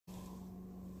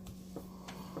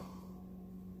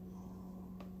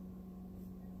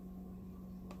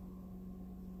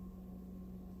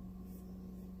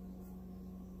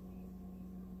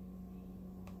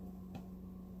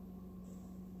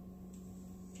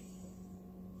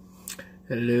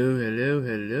Hello, hello,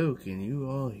 hello. Can you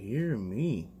all hear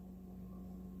me?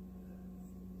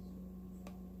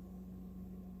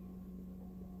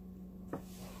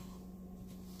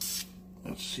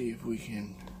 Let's see if we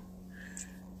can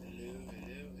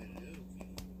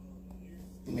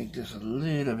make this a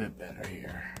little bit better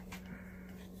here.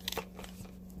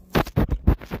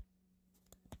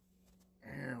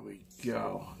 There we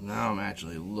go. Now I'm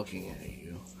actually looking at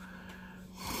you.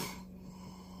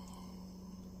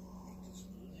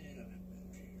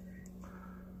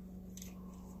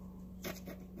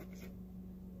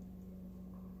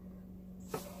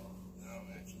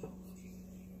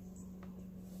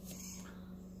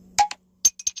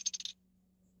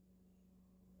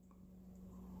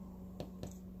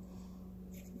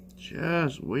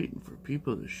 Just waiting for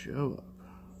people to show up.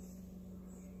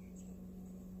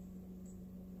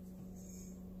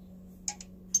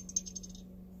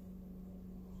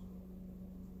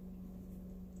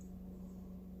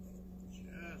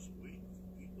 Just waiting for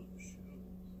people to show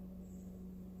up.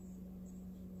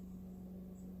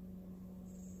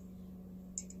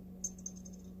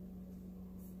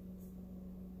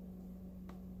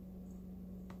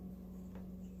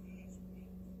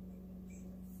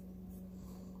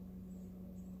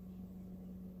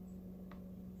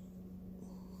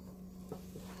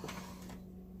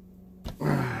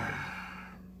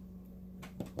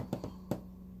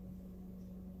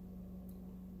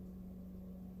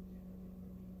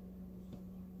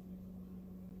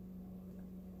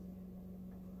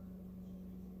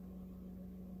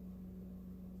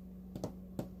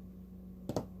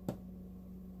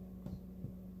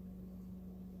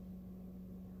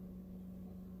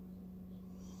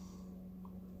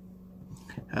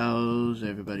 How's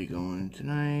everybody going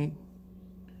tonight?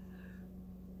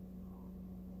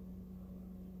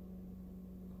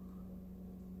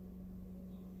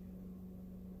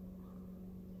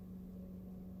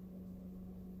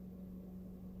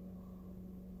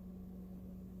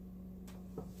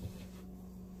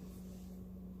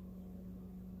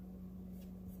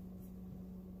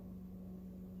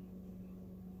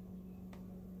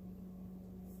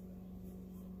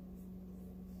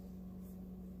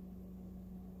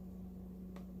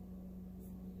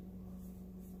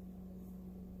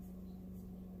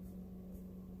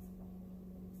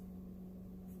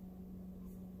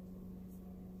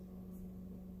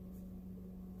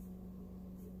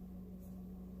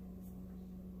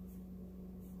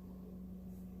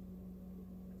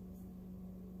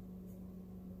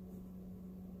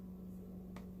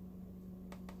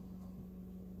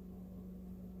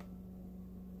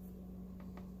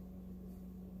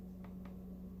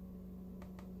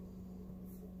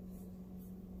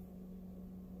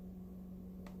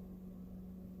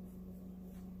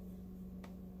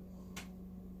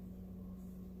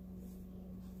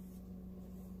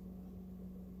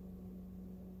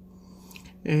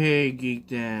 Hey, Geek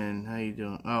Dan, how you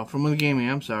doing? Oh, from the gaming,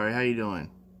 I'm sorry, how you doing?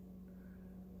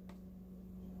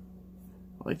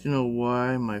 I'd like to know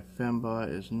why my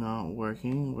fembot is not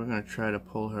working. We're going to try to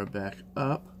pull her back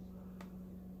up.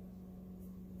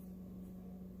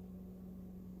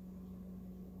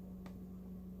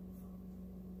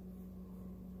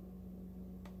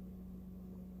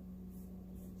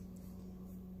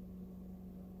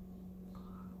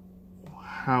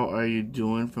 How are you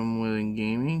doing from within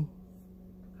gaming?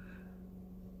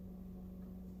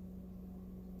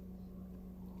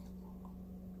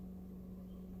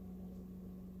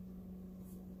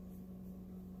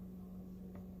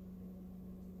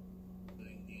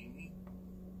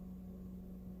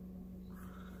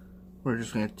 We're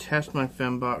just going to test my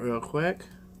fembot real quick.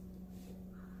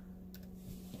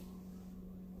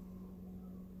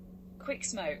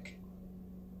 Quicksmoke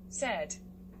said,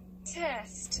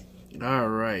 test.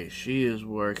 Alright, she is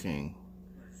working.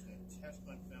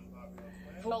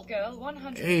 Vault Girl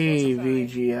 145 hey,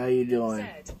 VG, how you doing?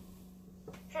 Said,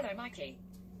 hello, Mikey.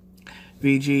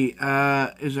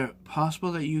 VG, is it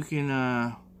possible that you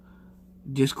can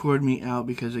Discord me out,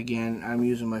 because again I'm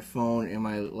using my phone and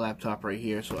my laptop right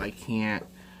here, so I can't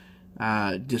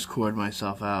Discord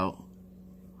myself out,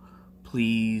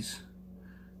 please.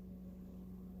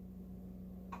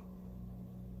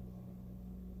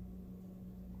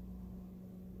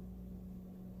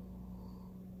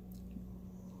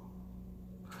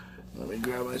 Let me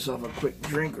grab myself a quick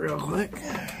drink real quick.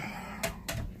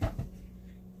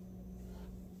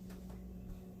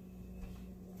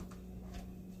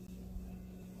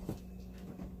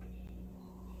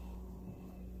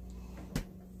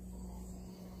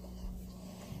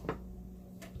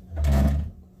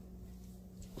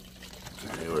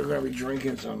 We're gonna be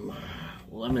drinking some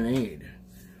lemonade.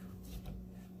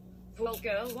 Vault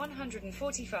Girl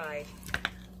 145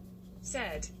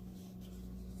 said,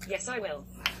 yes, I will.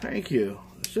 Thank you.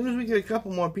 As soon as we get a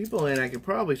couple more people in, I could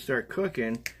probably start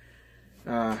cooking.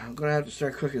 I'm going to have to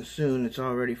start cooking soon. It's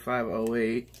already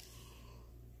 5:08.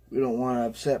 We don't want to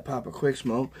upset Papa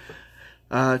Quicksmoke.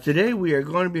 Today we are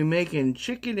going to be making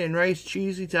chicken and rice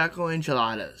cheesy taco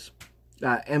enchiladas.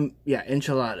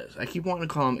 Enchiladas. I keep wanting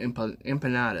to call them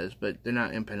empanadas, but they're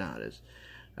not empanadas.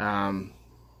 I'm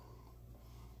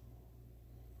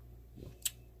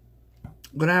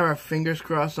going to have our fingers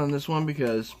crossed on this one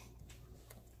because...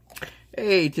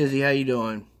 Hey, Tizzy, how you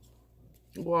doing?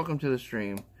 Welcome to the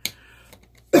stream.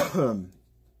 XY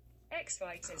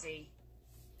Tizzy.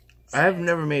 I've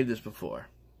never made this before.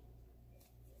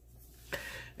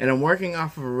 And I'm working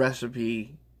off of a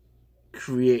recipe,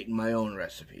 creating my own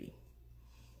recipe.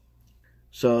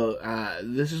 So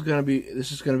this is gonna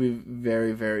be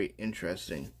very, very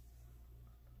interesting.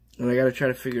 And I gotta try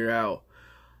to figure out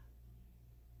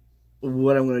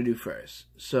what I'm gonna do first.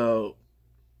 So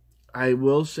I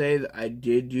will say that I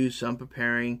did do some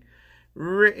preparing.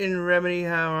 Written Remedy,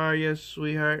 how are you,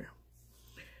 sweetheart?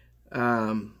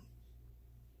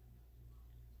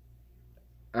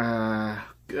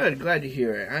 Good, glad to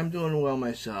hear it. I'm doing well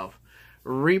myself.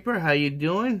 Reaper, how you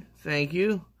doing? Thank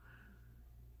you.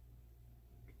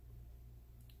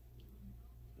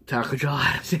 Taco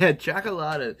Enchiladas. Yeah,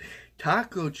 chocoladas.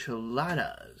 Taco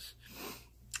Enchiladas.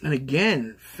 And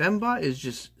again, Fembot is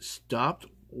just stopped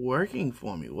working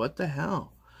for me. What the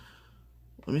hell?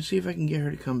 Let me see if I can get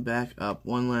her to come back up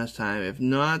one last time. If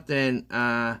not, then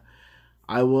I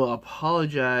will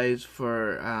apologize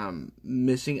for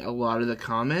missing a lot of the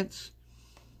comments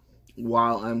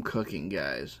while I'm cooking,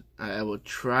 guys. I will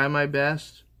try my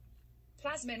best.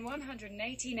 Plasmin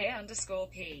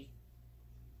 118A_P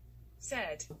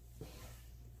said,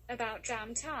 about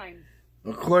damn time.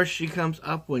 Of course, she comes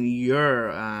up when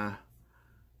you're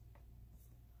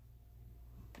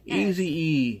Easy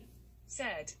E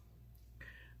said,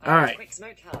 all right.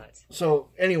 Quicksmoke Heart. So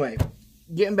anyway,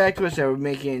 getting back to us, we're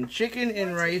making chicken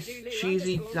and rice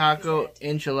cheesy taco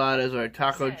enchiladas, or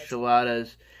taco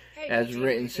enchiladas, as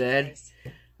written said.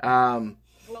 I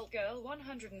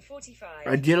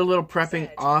did a little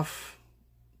prepping off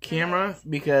camera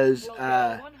because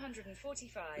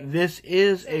this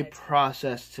is a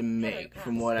process to make,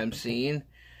 from what I'm seeing.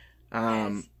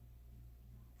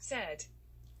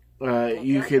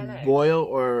 You could boil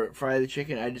or fry the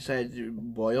chicken. I decided to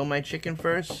boil my chicken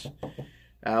first,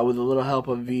 with a little help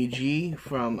of VG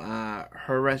from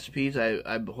her recipes.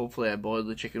 Hopefully I boiled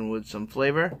the chicken with some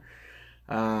flavor.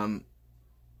 Yeah,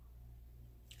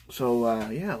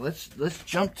 let's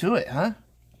jump to it, huh?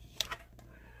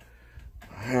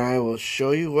 I will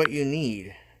show you what you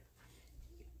need.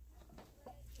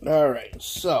 All right,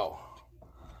 so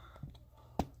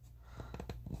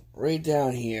right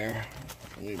down here.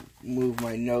 Let me move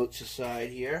my notes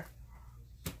aside here.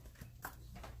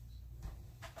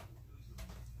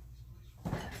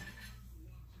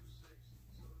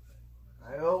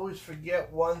 I always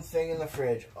forget one thing in the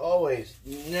fridge. Always.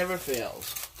 Never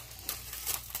fails.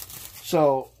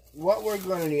 So, what we're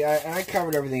going to need... and I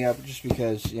covered everything up just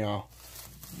because, you know,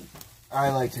 I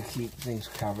like to keep things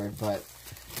covered. But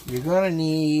you're going to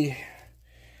need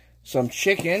some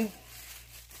chicken,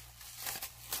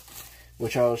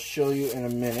 which I'll show you in a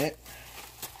minute.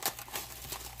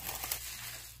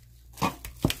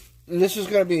 This is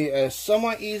going to be a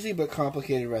somewhat easy but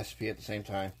complicated recipe at the same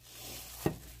time.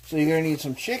 So you're going to need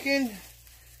some chicken,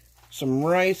 some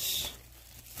rice,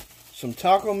 some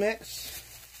taco mix,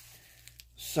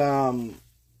 some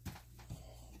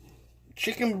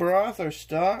chicken broth or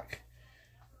stock,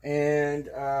 and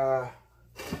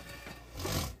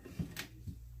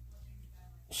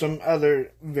some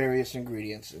other various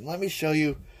ingredients. And let me show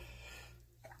you.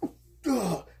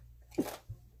 Oh,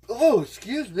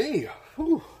 excuse me.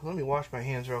 Whew. Let me wash my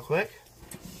hands real quick.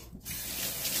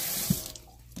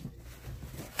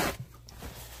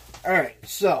 Alright,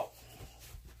 so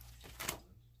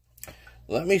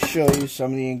let me show you some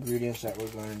of the ingredients that we're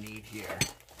going to need here.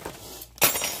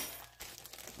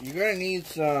 You're going to need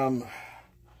some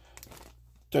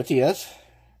tortillas,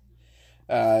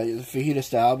 the fajita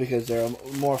style, because they're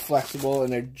more flexible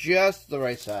and they're just the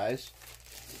right size.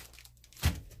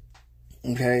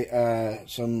 Okay,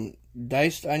 some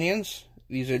diced onions.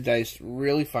 These are diced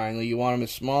really finely. You want them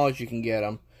as small as you can get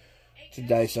them to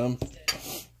dice them.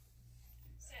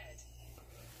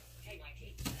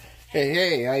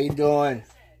 Hey, how you doing?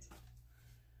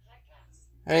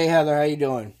 Hey, Heather, how you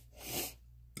doing?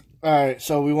 Alright,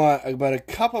 so we want about a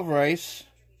cup of rice,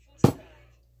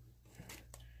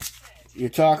 your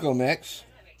taco mix,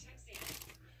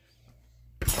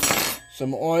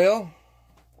 some oil,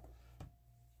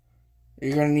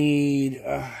 You're gonna need.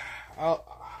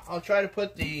 I'll try to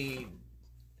put the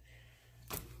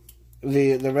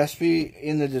recipe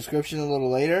in the description a little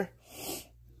later.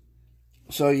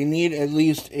 So you need at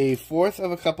least 1/4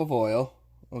 of a cup of oil,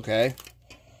 okay?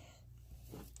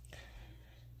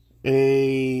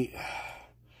 A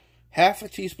 1/2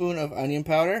 teaspoon of onion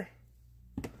powder,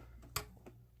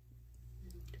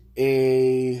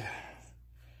 a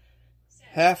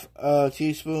 1/2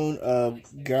 teaspoon of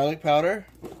garlic powder,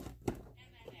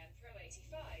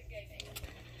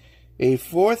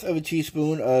 1/4 of a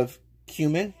teaspoon of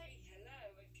cumin.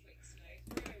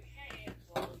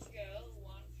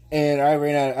 And I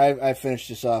ran out. I finished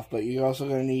this off, but you're also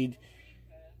going to need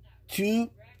 2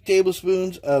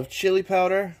 tablespoons of chili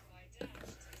powder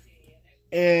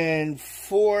and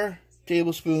 4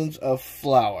 tablespoons of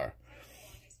flour.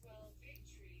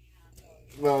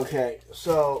 Okay,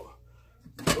 so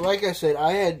like I said,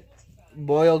 I had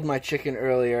boiled my chicken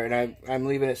earlier, and I'm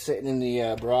leaving it sitting in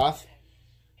the broth.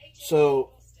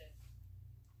 So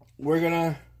we're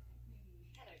gonna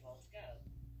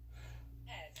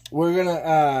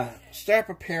start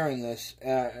preparing this.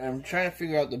 I'm trying to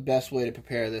figure out the best way to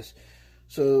prepare this.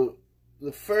 So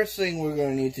the first thing we're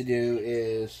going to need to do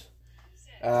is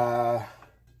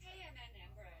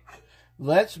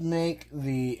let's make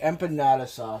the empanada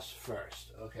sauce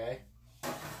first, okay?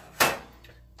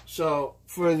 So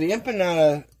for the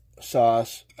empanada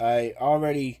sauce,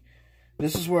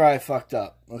 this is where I fucked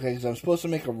up, okay? Because I'm supposed to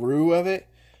make a roux of it,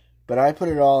 but I put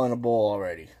it all in a bowl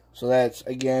already. So that's,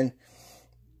 again,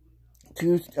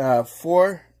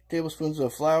 4 tablespoons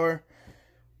of flour,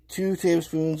 2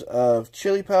 tablespoons of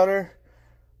chili powder,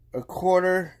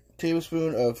 1/4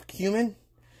 tablespoon of cumin,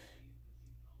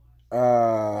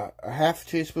 1/2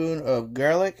 teaspoon of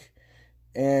garlic,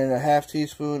 and 1/2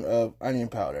 teaspoon of onion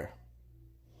powder.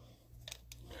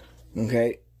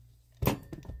 Okay.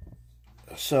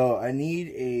 So I need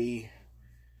a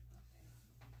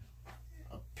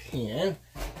pan.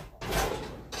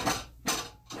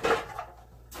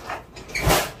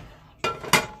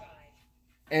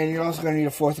 And you're also going to need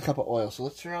 1/4 cup of oil. So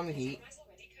let's turn on the heat.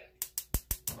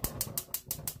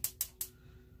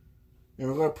 And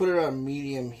we're going to put it on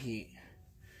medium heat.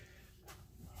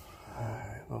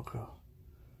 Alright, we'll go.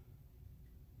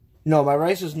 No, my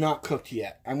rice is not cooked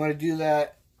yet. I'm going to do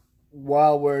that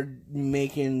while we're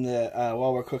making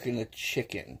while we're cooking the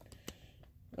chicken.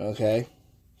 Okay?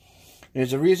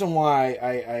 There's a reason why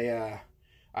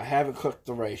I haven't cooked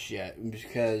the rice yet,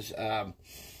 because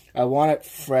I want it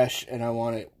fresh and I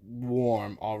want it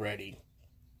warm already.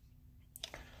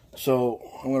 So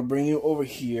I'm going to bring you over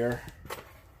here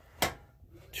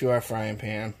to our frying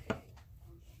pan,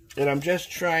 and I'm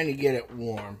just trying to get it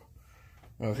warm,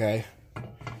 okay?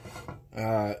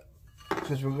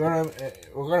 Because we're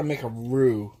gonna make a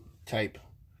roux type.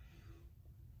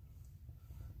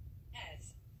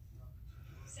 As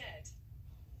said,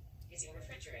 is your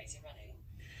refrigerator running?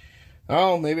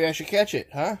 Oh, maybe I should catch it,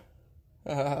 huh?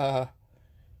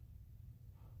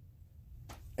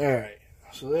 Alright,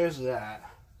 so there's that.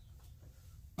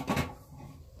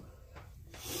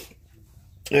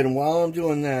 And while I'm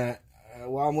doing that,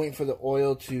 while I'm waiting for the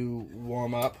oil to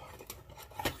warm up,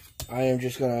 I am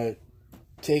just going to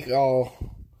take all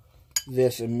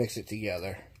this and mix it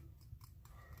together.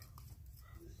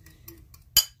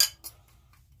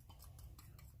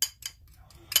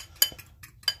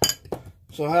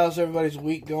 So how's everybody's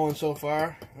week going so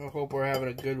far? I hope we're having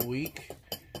a good week.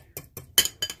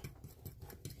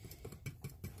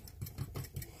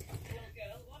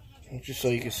 Just so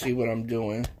you can see what I'm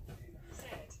doing.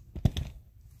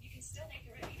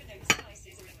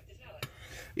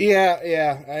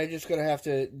 Yeah, I'm just going to have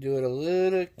to do it a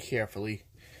little carefully.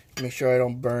 Make sure I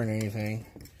don't burn anything.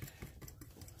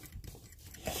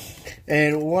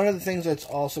 And one of the things that's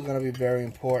also going to be very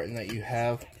important that you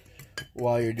have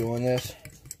while you're doing this.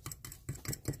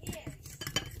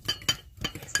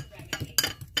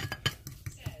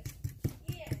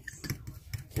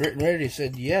 Written Ready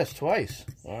said yes twice.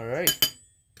 Alright.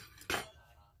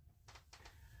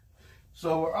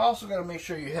 So we're also going to make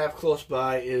sure you have close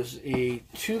by is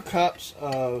 2 cups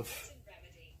of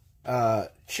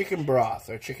chicken broth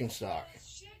or chicken stock.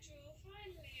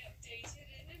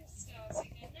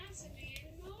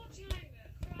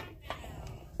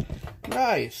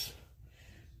 Nice.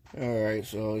 Alright,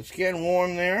 so it's getting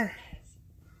warm there.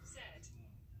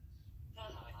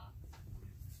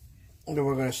 And then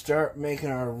we're going to start making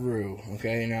our roux.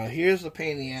 Okay, now here's the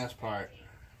pain in the ass part.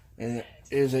 And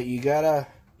is that you gotta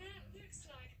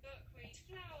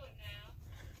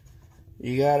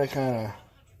kind of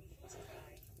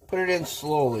put it in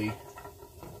slowly.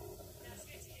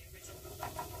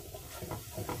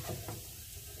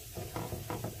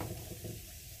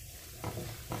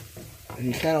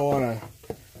 And you kind of want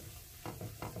to,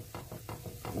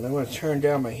 and I'm going to turn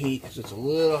down my heat because it's a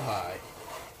little high.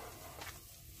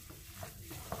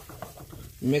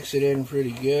 Mix it in pretty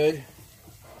good.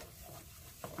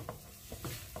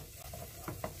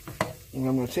 And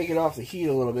I'm going to take it off the heat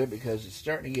a little bit because it's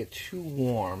starting to get too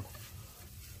warm.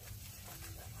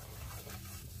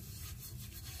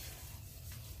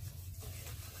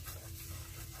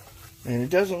 And it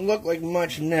doesn't look like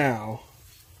much now,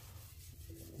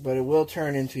 but it will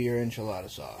turn into your enchilada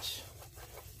sauce.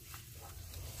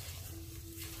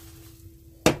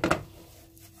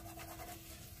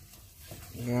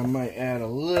 And I might add a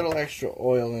little extra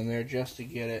oil in there just to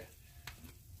get it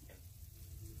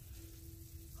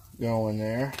going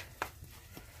there.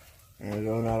 And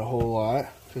not a whole lot,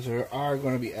 because we are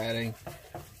going to be adding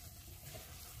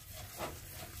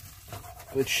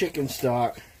the chicken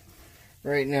stock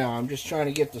right now. I'm just trying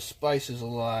to get the spices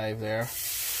alive there.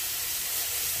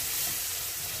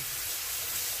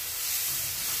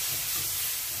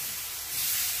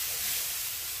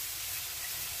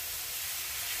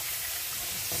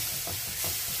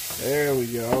 There we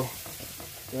go.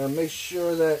 Now make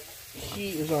sure that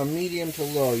heat is on medium to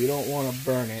low. You don't want to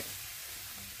burn it.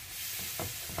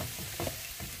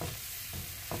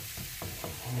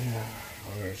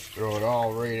 I'm going to throw it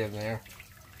all right in there.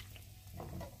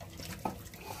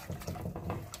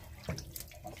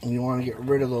 And you want to get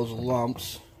rid of those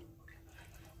lumps.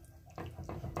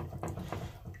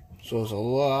 So there's a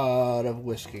lot of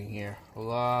whisking here. A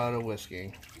lot of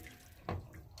whisking.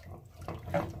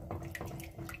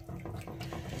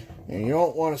 And you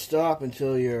don't want to stop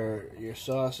until your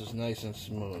sauce is nice and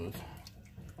smooth.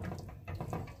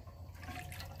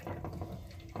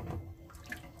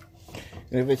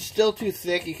 And if it's still too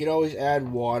thick, you can always add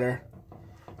water.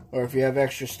 Or if you have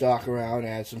extra stock around,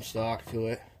 add some stock to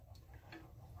it.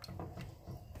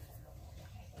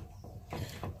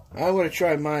 I'm going to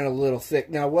try mine a little thick.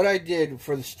 Now, what I did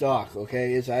for the stock,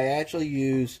 okay, is I actually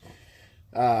used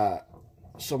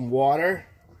some water.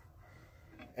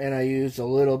 And I used a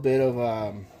little bit of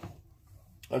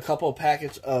a couple of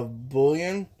packets of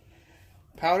bouillon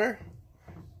powder.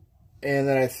 And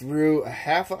then I threw a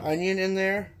half an onion in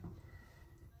there.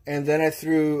 And then I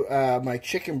threw my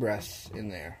chicken breasts in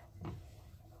there.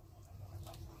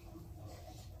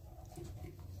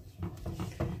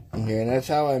 Okay, and that's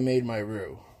how I made my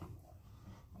roux.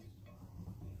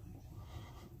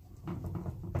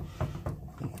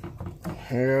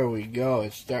 There we go.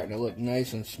 It's starting to look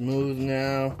nice and smooth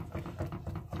now.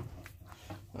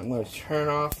 I'm going to turn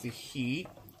off the heat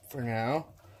for now,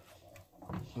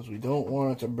 because we don't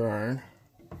want it to burn.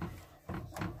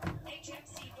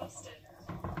 HMC Boston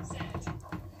said,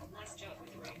 nice job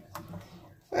with the roux.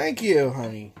 Thank you,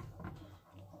 honey.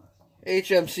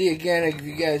 HMC, again, if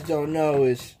you guys don't know,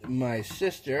 is my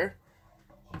sister.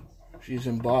 She's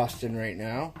in Boston right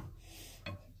now.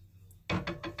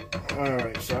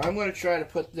 Alright, so I'm going to try to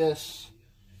put this,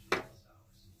 I'm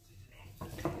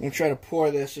going to try to pour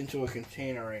this into a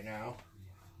container right now.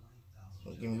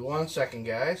 So give me 1 second,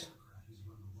 guys.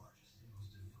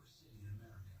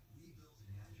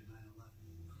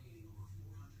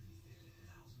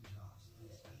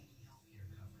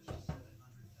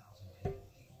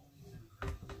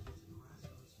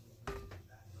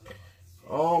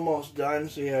 Almost done.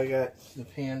 See, I got the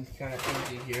pan kind of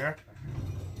empty here.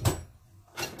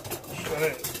 Just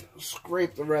gonna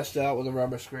scrape the rest out with a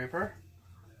rubber scraper.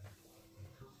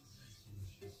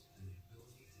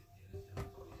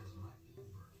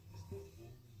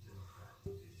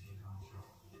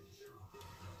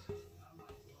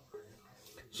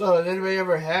 So, has anybody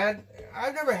ever had?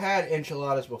 I've never had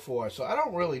enchiladas before, so I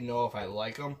don't really know if I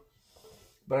like them.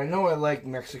 But I know I like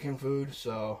Mexican food,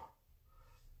 so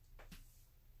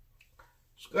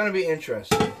it's going to be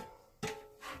interesting.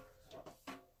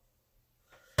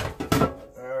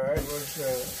 Alright, we're just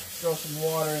going to throw some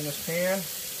water in this pan.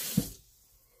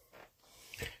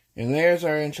 And there's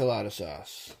our enchilada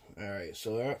sauce. Alright,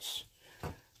 so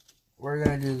we're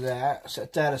going to do that.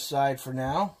 Set that aside for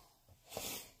now.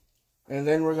 And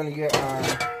then we're going to get our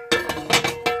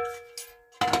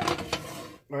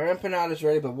empanadas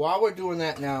ready. But while we're doing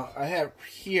that now, I have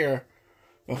here,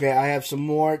 okay, I have some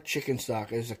more chicken stock.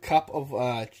 There's a cup of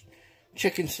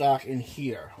chicken stock in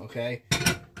here, okay?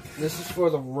 This is for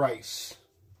the rice.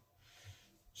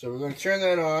 So we're going to turn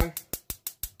that on.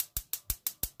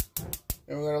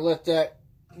 And we're going to let that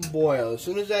boil. As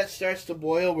soon as that starts to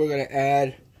boil, we're going to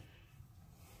add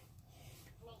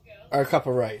our cup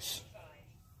of rice.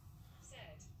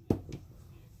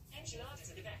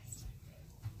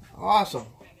 Awesome.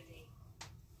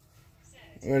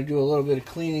 We're going to do a little bit of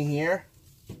cleaning here.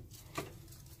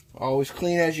 Always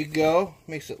clean as you go.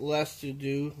 Makes it less to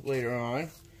do later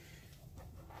on.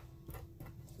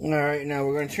 Alright, now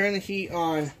we're going to turn the heat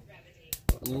on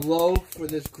low for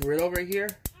this griddle right here.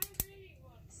 I really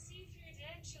want seafood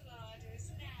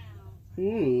enchiladas now.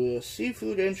 Ooh,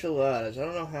 seafood enchiladas. I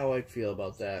don't know how I'd feel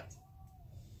about that.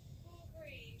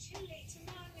 Green chili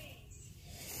tamales.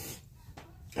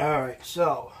 Alright,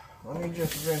 so let me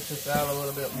just rinse this out a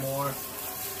little bit more.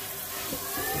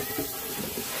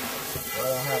 I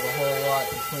don't have a whole lot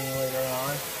to clean later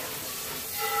on.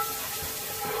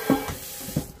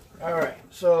 Alright,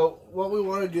 so what we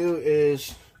want to do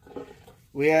is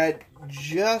we add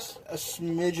just a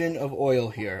smidgen of oil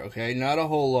here, okay? Not a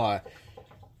whole lot.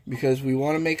 Because we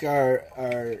want to make our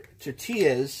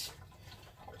tortillas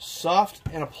soft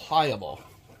and pliable.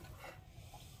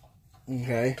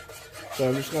 Okay? So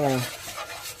I'm just going to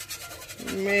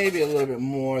maybe a little bit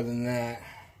more than that.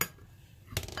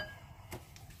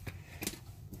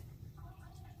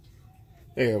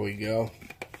 There we go.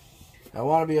 I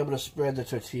want to be able to spread the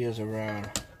tortillas around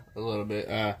a little bit,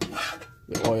 the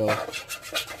oil. It's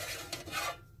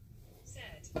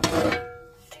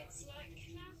like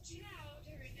clam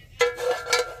chowder in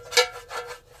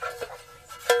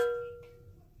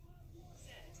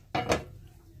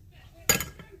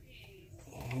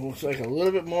an Looks like a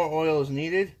little bit more oil is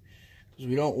needed because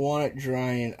we don't want it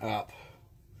drying up.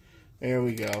 There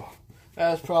we go.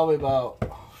 That's probably about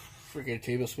freaking a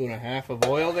tablespoon and a half of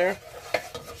oil there.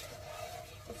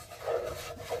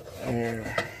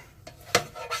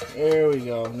 There we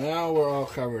go. Now we're all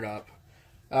covered up.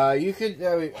 You could.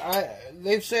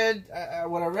 They've said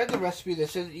when I read the recipe, they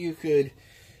said that you could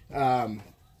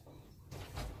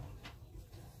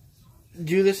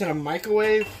do this in a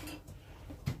microwave,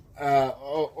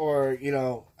 or you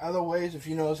know, other ways if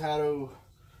you knows how to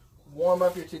warm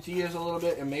up your tortillas a little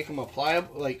bit and make them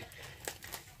pliable. Like,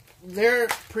 they're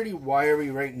pretty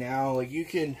wiry right now. Like, you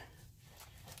can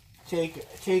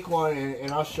take one,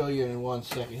 and I'll show you in 1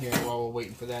 second here while we're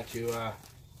waiting for that to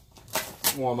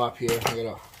warm up here. I'm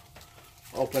gonna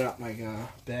open up my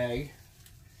bag.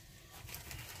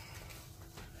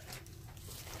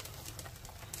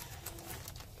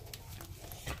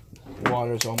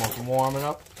 Water's almost warming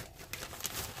up.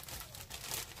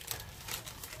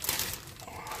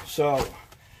 So,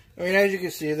 I mean, as you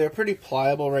can see, they're pretty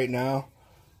pliable right now.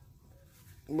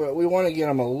 But we want to get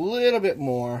them a little bit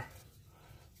more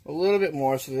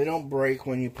so they don't break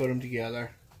when you put them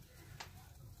together.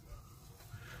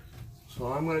 So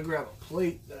I'm going to grab a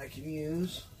plate that I can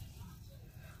use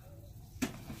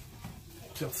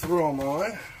to throw them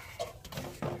on.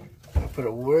 I'll put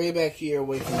it way back here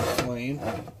away from the flame.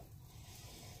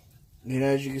 And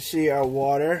as you can see, our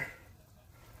water,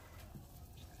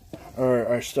 or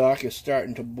our stock, is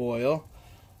starting to boil.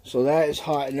 So that is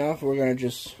hot enough. We're going to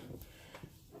just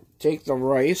take the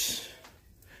rice,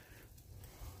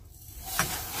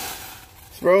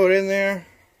 throw it in there,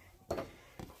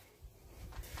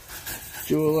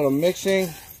 do a little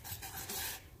mixing,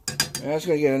 and that's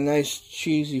going to get a nice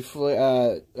cheesy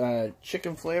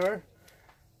chicken flavor.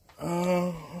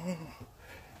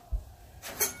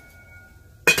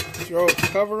 Throw a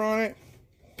cover on it,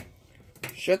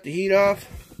 shut the heat off,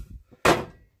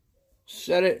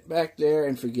 set it back there,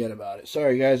 and forget about it.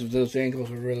 Sorry guys if those angles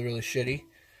were really, really shitty.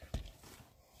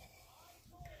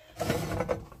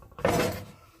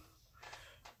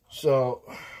 So,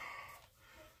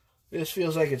 this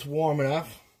feels like it's warm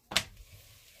enough.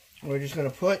 We're just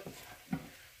going to put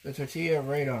the tortilla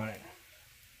right on it.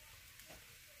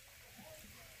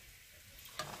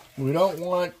 We don't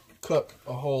want to cook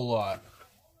a whole lot.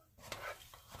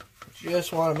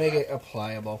 Just want to make it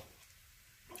pliable.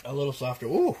 A little softer.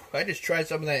 Ooh, I just tried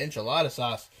some of that enchilada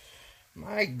sauce.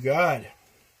 My God.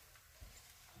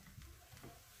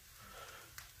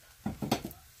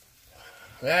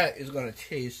 That is going to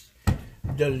taste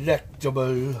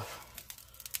delectable.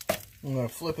 I'm going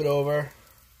to flip it over.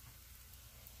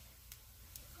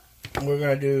 We're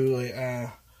going to do,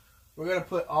 we're going to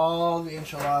put all the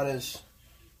enchiladas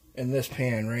in this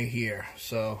pan right here.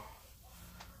 So,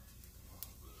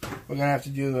 we're going to have to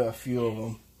do a few of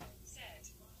them.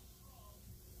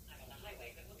 I'm on the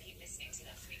highway, but we'll keep listening to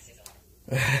that sweet sizzle.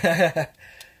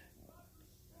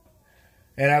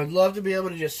 And I would love to be able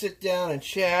to just sit down and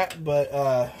chat,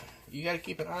 but you got to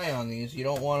keep an eye on these. You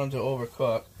don't want them to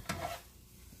overcook.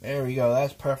 There we go.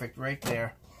 That's perfect right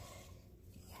there.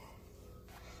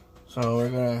 So we're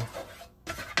going to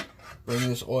bring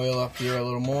this oil up here a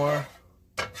little more.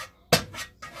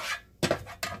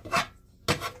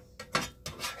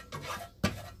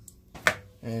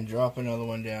 And drop another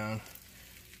one down.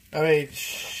 I mean,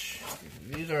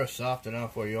 these are soft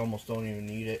enough where you almost don't even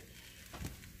need it.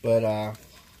 But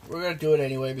we're going to do it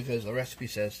anyway because the recipe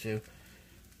says to.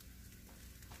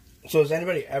 So has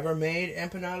anybody ever made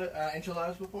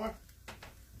enchiladas before?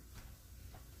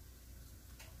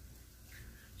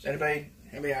 Does anybody...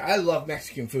 I mean, I love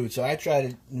Mexican food, so I try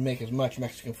to make as much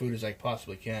Mexican food as I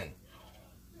possibly can.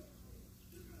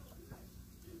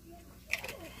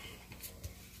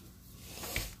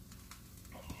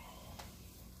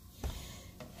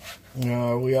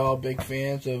 Are we all big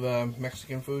fans of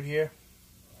Mexican food here?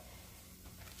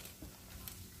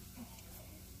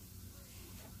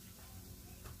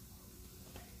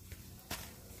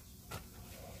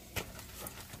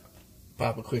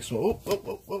 Pop a quick smoke.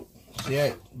 Oh. See,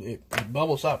 it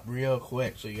bubbles up real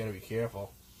quick, so you gotta be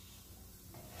careful.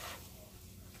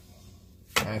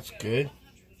 That's good.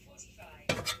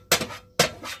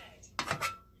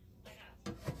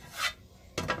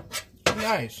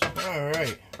 Nice.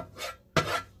 Alright.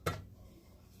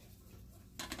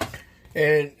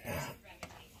 And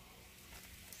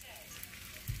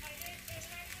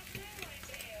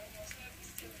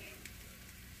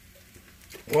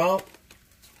well,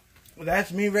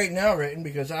 that's me right now written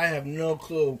because I have no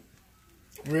clue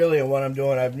really on what I'm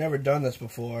doing. I've never done this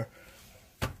before.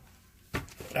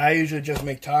 I usually just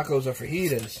make tacos or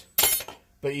fajitas.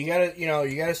 But you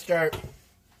gotta start.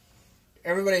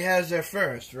 Everybody has their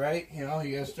first, right? You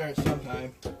gotta start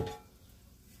sometime.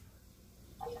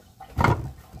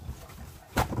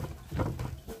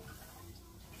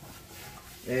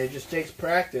 And it just takes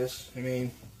practice. I mean,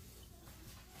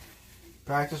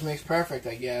 practice makes perfect,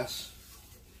 I guess.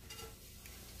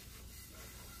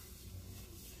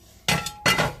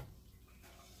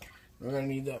 We're going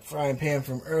to need that frying pan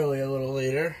from earlier a little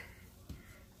later.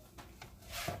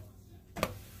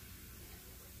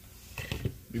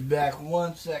 Be back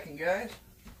 1 second, guys.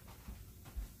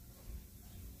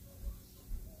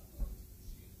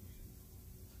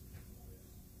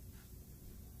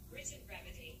 Written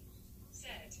remedy.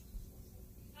 Said.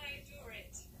 I adore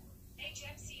it.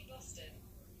 HMC Boston.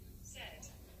 Said.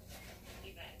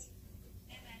 Yvette.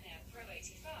 MNF Pro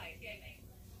 85 Gaming.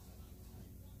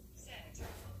 Said.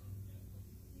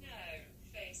 No,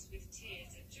 faced with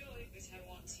tears of joy, but I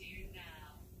want to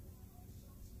now.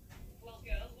 Well,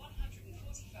 girl,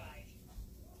 145.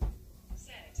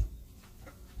 Said.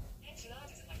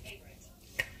 Enchiladas are my favorite.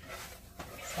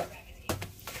 Written remedy.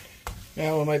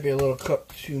 That one might be a little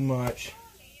cooked too much.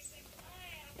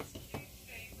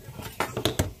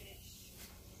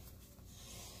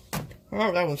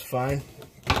 Oh, that one's fine.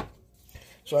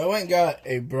 So I went and got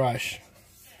a brush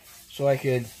so I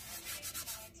could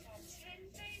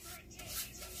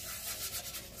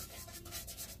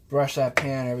brush that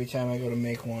pan every time I go to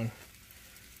make one.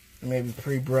 Maybe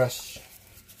pre-brush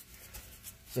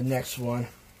the next one.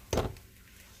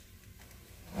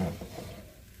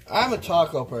 I'm a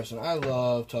taco person. I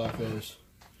love tacos.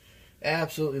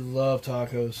 Absolutely love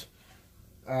tacos.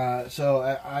 So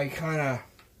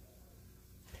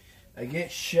I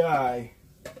get shy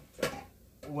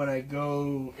when I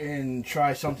go and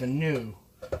try something new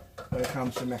when it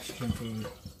comes to Mexican food.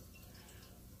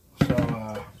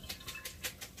 So,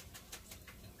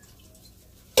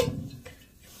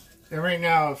 and right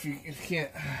now, if you can't,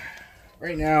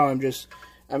 right now I'm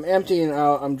emptying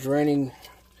out, I'm draining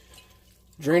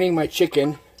my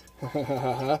chicken,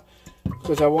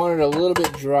 because I want it a little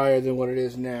bit drier than what it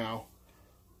is now,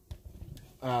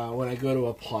 when I go to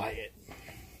apply it.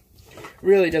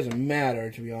 Really doesn't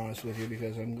matter, to be honest with you,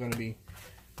 because I'm going to be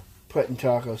putting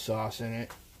taco sauce in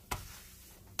it.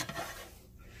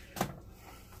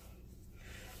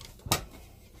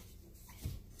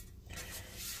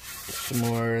 Some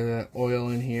more of that oil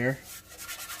in here.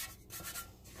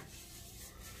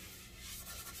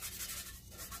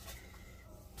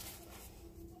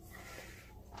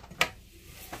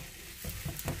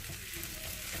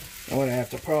 I'm going to have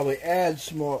to probably add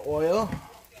some more oil.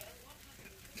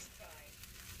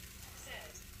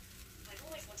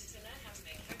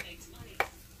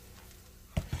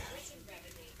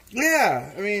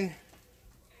 Yeah, I mean,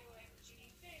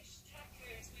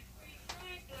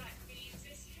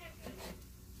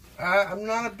 I'm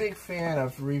not a big fan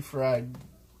of refried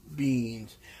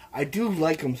beans. I do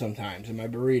like them sometimes in my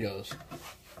burritos,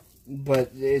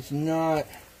 but it's not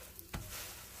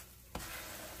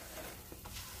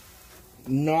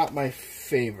my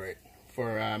favorite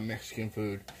for Mexican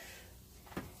food.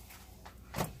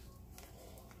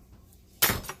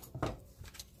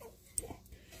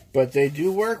 But they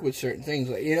do work with certain things.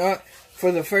 Like,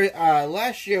 for the first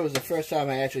last year was the first time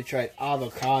I actually tried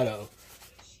avocado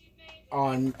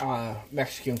on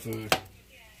Mexican food.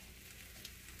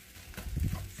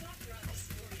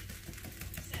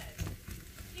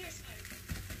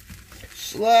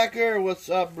 Slacker, what's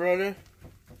up, brother?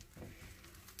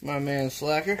 My man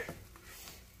Slacker.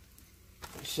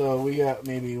 So we got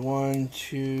maybe 1,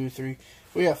 2, 3.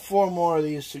 We got 4 more of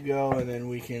these to go, and then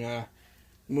we can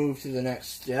move to the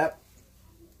next step.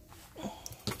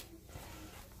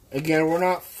 Again, we're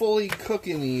not fully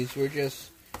cooking these. We're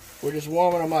just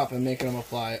warming them up and making them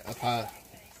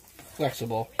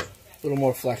flexible, a little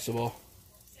more flexible.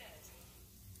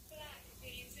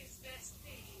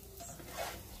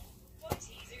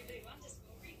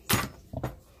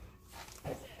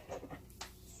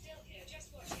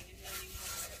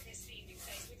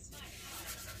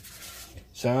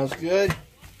 Sounds good.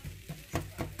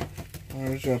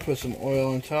 I'm just going to put some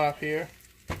oil on top here.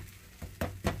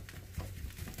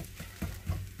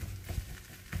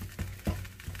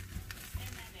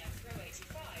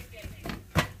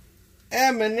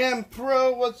 M&M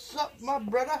Pro, what's up, my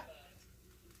brother?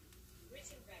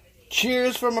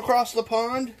 Cheers from across the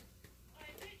pond.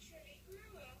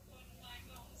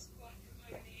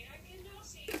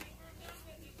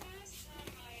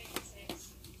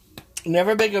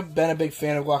 Never been a big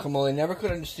fan of guacamole. Never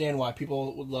could understand why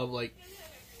people would love like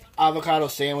avocado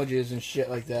sandwiches and shit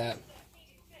like that.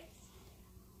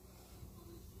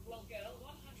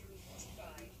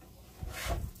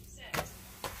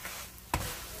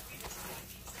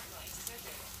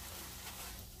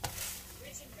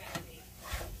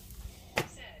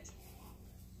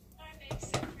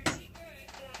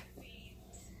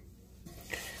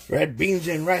 Red beans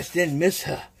and rice, didn't miss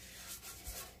her.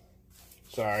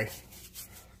 Sorry.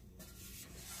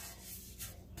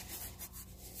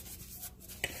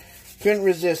 Couldn't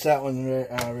resist that one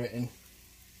written.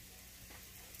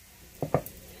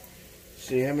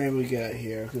 See how many we got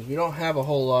here, because we don't have a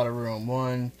whole lot of room.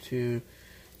 1, 2,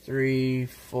 3,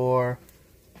 4,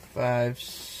 5,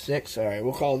 6. All right,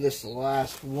 we'll call this the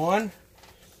last one.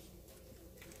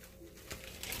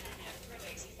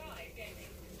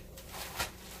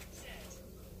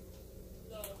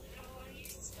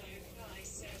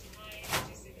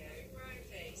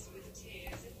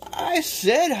 I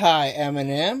said hi,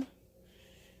 M&M.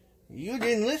 You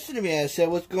didn't listen to me. I said,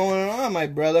 what's going on, my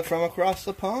brother from across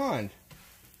the pond?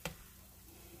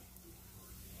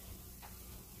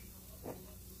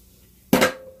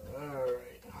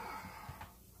 Alright.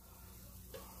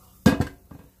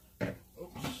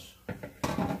 Oops.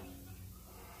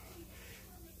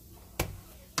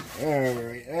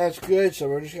 Alright, that's good. So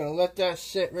we're just going to let that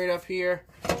sit right up here.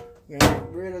 We're going to get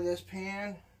rid of this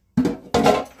pan.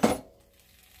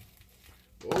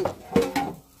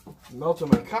 Oh, melting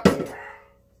my cup here.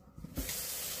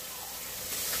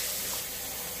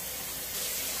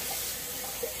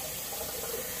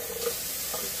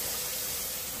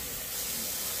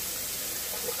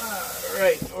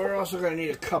 Alright, we're also going to need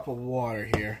a cup of water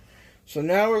here. So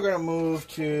now we're going to move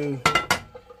to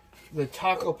the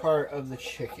taco part of the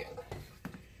chicken.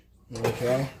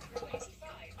 Okay.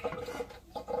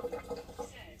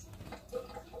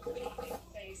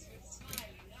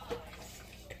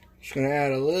 Just going to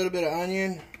add a little bit of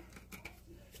onion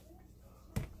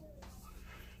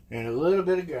and a little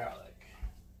bit of garlic.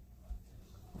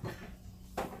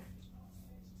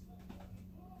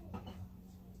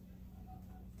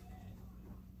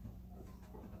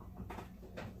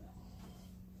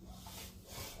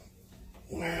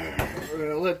 We're going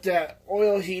to let that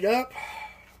oil heat up.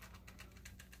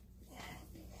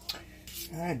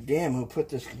 God damn, who put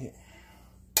this in here?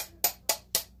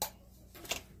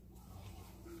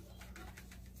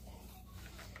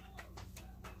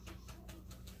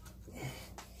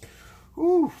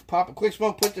 Ooh, Papa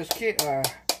Quicksmoke put this kit,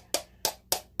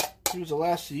 he was the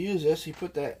last to use this. He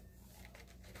put that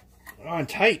on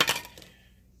tight.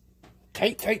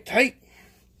 Tight, tight, tight.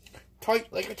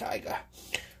 Tight like a tiger.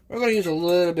 We're going to use a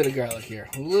little bit of garlic here.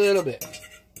 A little bit.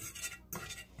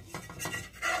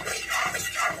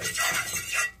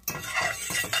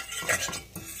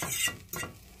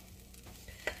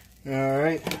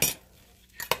 Alright.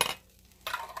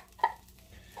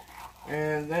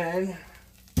 And then,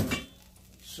 as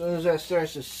soon as that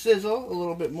starts to sizzle a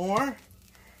little bit more,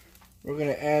 we're going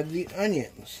to add the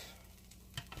onions.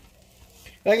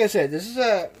 Like I said, this is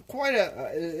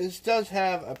this does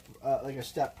have like a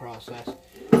step process.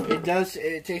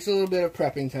 It takes a little bit of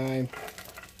prepping time,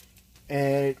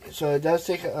 and so it does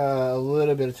take a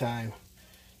little bit of time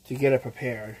to get it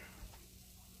prepared.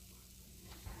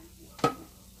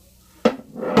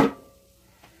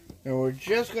 And we're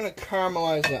just going to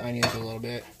caramelize the onions a little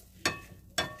bit.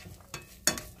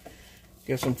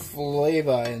 Get some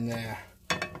flavor in there.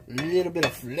 A little bit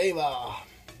of flavor.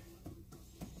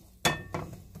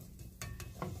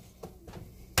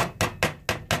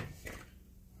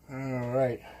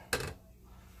 Alright.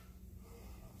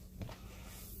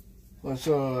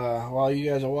 So while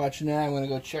you guys are watching that, I'm going to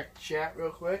go check the chat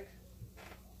real quick.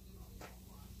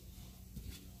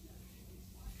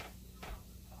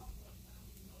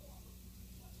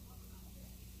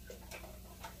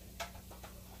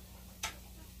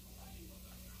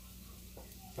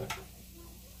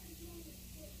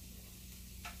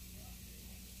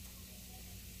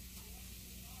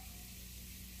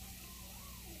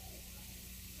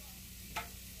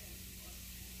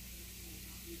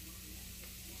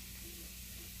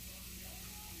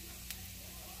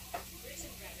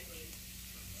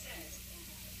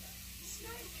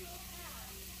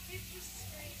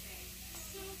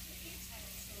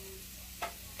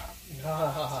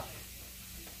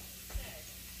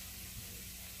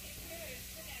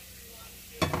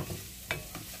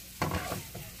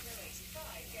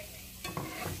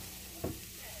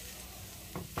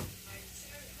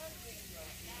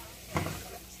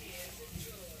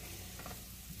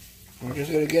 We're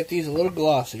just going to get these a little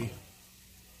glossy.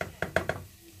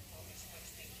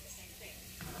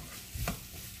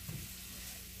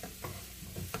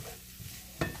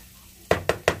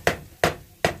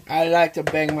 I like to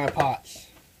bang my pots.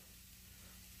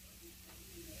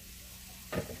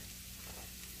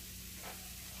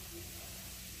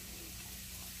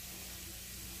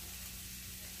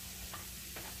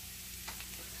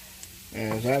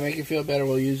 And does that make you feel better?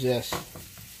 We'll use this.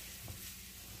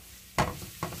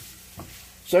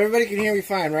 So everybody can hear me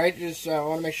fine, right? Just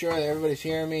want to make sure that everybody's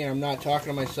hearing me and I'm not talking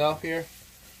to myself here.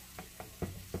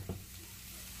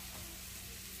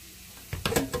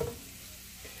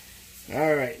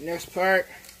 Alright, next part.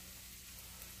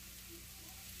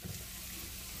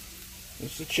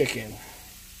 It's the chicken.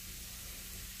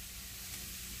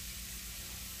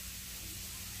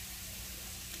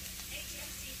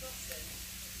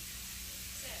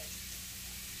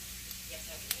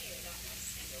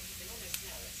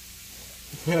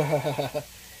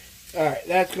 Alright,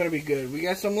 that's going to be good. We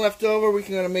got some left over. We're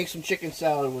going to make some chicken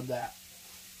salad with that.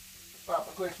 Papa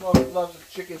Quicksmoke loves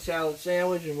a chicken salad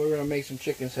sandwich, and we're going to make some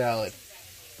chicken salad.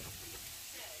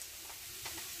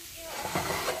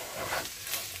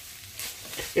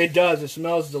 It does. It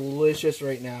smells delicious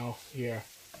right now here.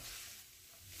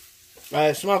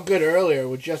 It smelled good earlier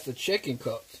with just the chicken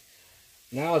cooked.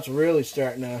 Now it's really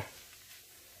starting to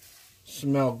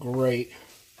smell great.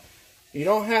 You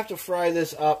don't have to fry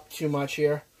this up too much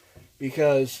here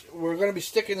because we're going to be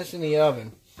sticking this in the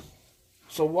oven.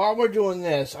 So while we're doing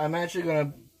this, I'm actually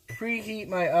going to preheat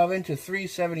my oven to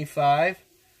 375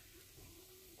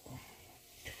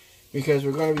 because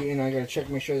we're going to be, I got to check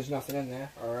to make sure there's nothing in there.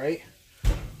 Alright.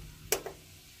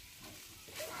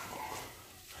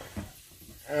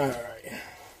 Alright.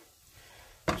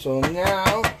 So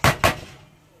now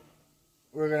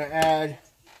we're going to add.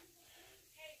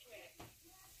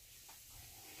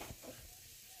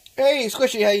 Hey,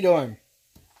 Squishy, how you doing?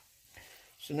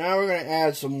 So now we're going to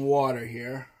add some water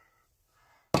here.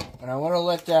 And I want to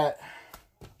let that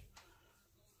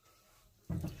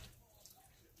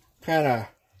kind of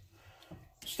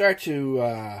start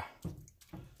to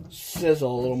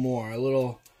sizzle a little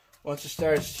more. Once it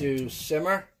starts to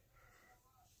simmer,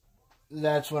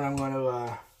 that's when I'm going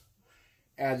to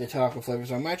add the taco flavor.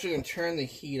 So I'm actually going to turn the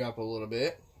heat up a little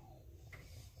bit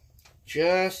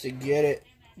just to get it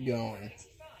going.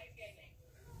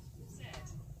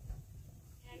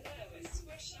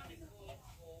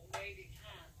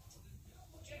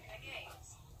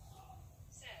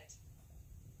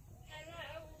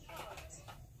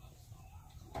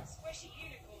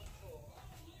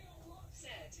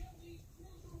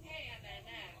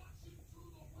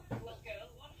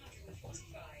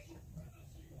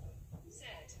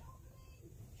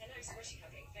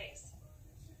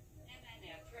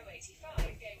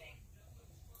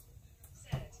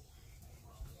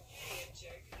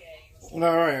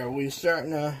 Alright, are we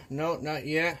starting to... No, not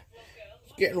yet.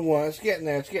 It's getting warm. It's getting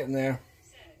there. It's getting there.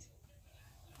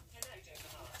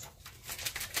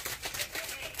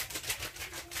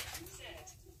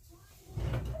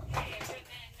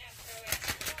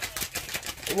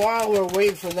 While we're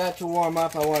waiting for that to warm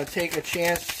up, I want to take a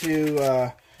chance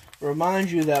to remind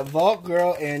you that Vault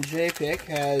Girl and JPick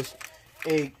has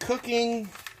a cooking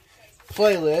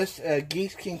playlist.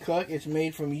 Geeks Can Cook. It's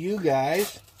made from you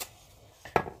guys,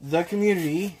 the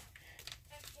community.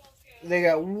 They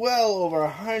got well over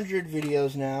 100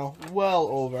 videos now. Well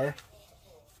over.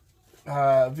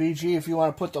 VG, if you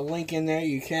want to put the link in there,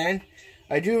 you can.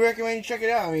 I do recommend you check it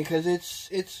out. I mean, because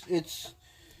it's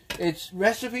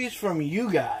recipes from you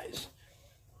guys.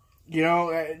 You know,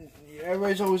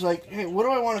 everybody's always like, hey, what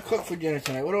do I want to cook for dinner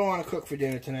tonight? What do I want to cook for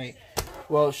dinner tonight?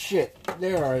 Well, shit,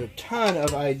 there are a ton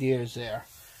of ideas there.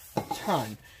 A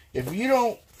ton. If you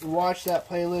don't watch that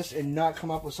playlist and not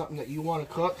come up with something that you want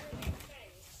to cook,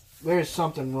 there's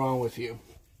something wrong with you.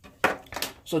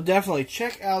 So definitely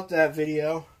check out that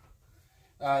video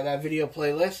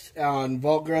playlist on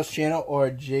Vault Girls channel or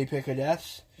JPick of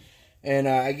Deaths, and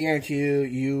I guarantee you,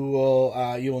 you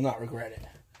will not regret it.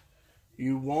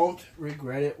 You won't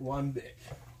regret it one bit.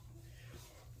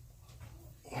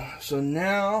 So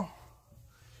now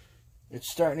it's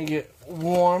starting to get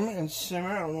warm and simmer.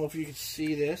 I don't know if you can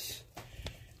see this,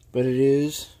 but it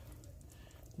is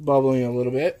bubbling a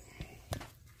little bit.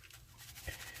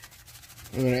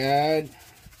 I'm going to add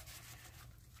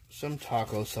some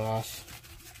taco sauce,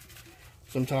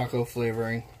 some taco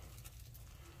flavoring.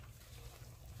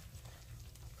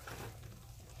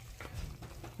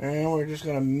 And we're just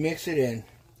going to mix it in.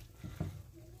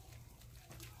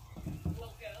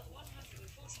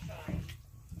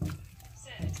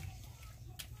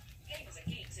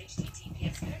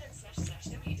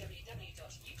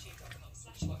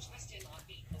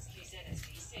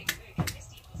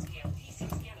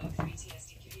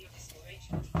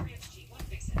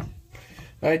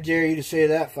 I dare you to say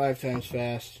that 5 times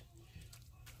fast.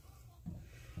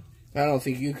 I don't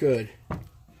think you could.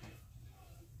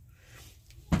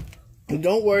 And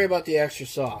don't worry about the extra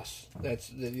sauce. That's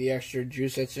the extra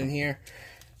juice that's in here.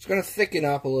 It's going to thicken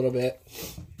up a little bit.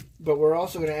 But we're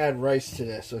also going to add rice to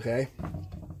this, okay?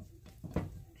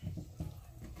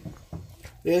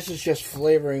 This is just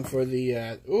flavoring for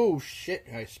the... oh, shit.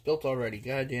 I spilt already.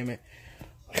 God damn it.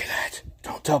 Look at that.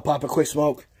 Don't tell Papa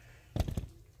Quicksmoke.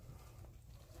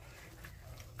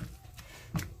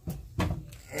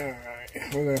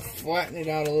 Alright, we're going to flatten it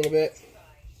out a little bit.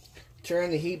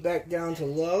 Turn the heat back down to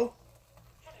low.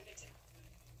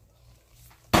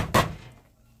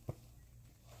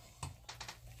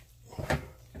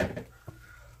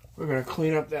 We're going to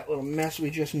clean up that little mess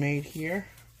we just made here.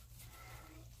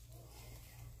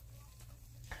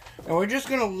 And we're just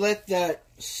going to let that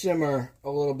simmer a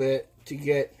little bit to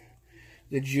get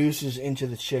the juices into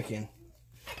the chicken.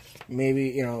 Maybe,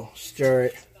 you know, stir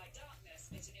it.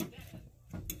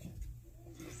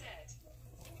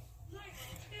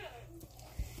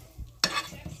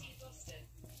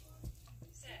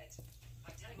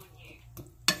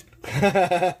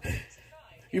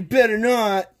 You better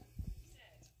not.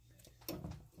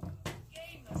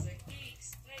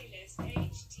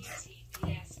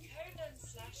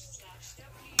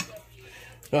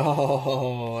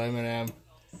 Oh, Eminem.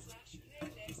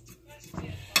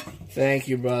 Thank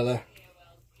you, brother.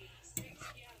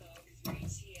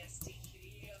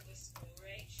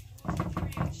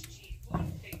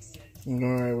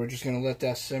 Alright, we're just going to let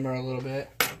that simmer a little bit.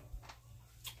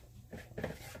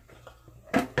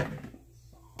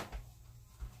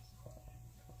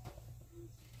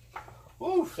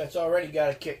 Oof, that's already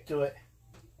got a kick to it.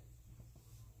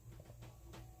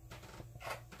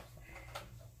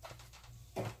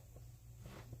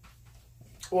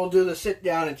 We'll do the sit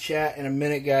down and chat in a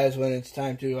minute, guys, when it's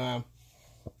time to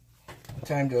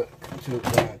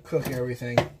cook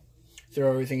everything, throw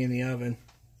everything in the oven.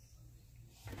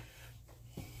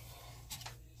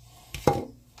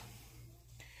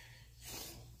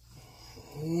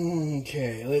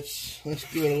 Okay, let's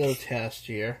give it a little test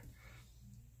here.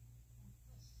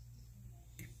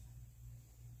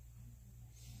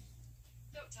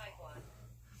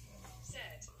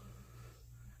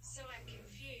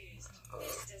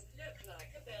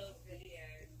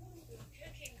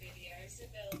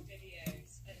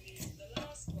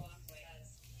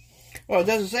 Well, it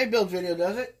doesn't say build video,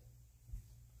 does it?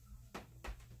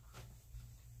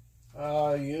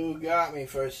 Oh, you got me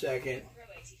for a second.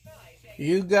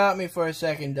 You got me for a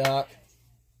second, Doc.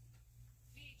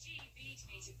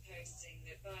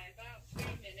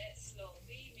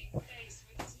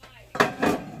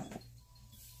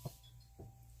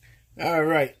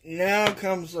 Alright, now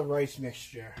comes the rice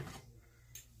mixture.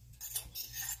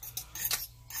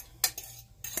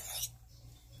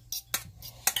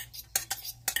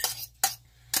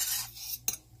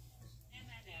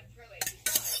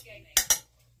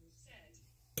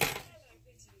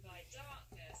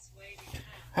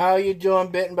 How you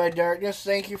doing, Bitten by Darkness?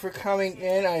 Thank you for coming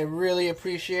in. I really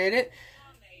appreciate it.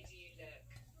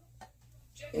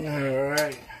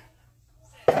 Alright.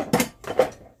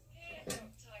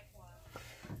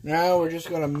 Now we're just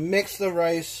going to mix the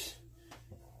rice.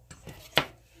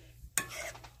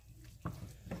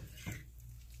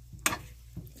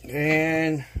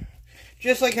 And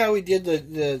just like how we did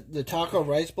the taco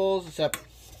rice bowls, except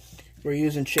we're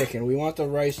using chicken. We want the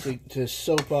rice to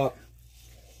soak up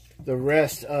the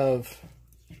rest of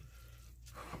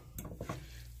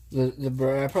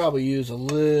I probably use a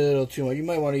little too much. You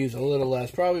might want to use a little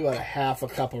less. Probably about a half a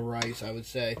cup of rice, I would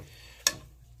say.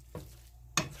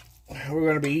 We're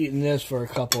going to be eating this for a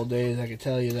couple of days, I can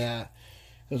tell you that.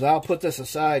 Because I'll put this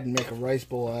aside and make a rice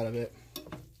bowl out of it.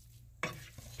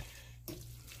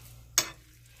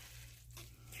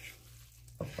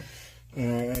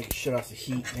 Alright, I can shut off the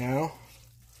heat now.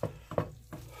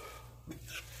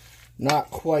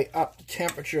 Not quite up to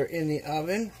temperature in the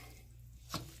oven.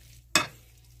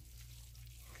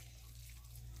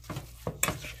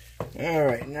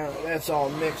 Alright, now that's all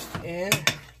mixed in.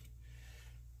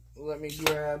 Let me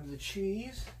grab the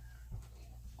cheese.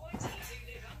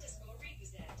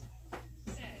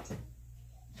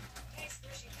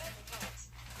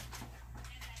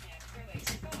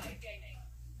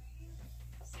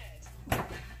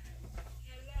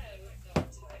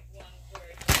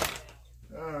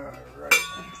 Alright.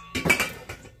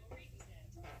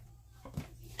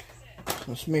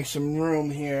 Let's make some room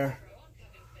here.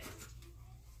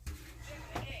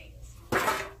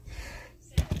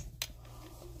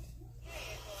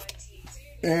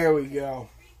 There we go.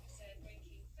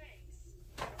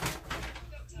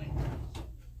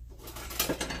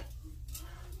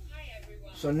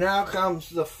 So now comes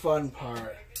the fun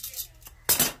part.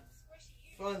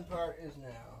 Fun part is now.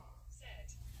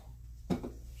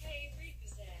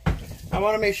 I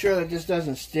want to make sure that this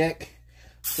doesn't stick.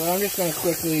 So I'm just going to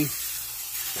quickly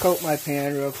coat my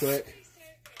pan real quick.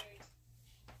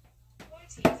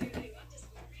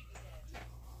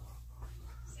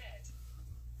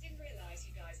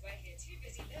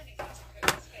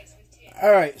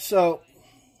 Alright, so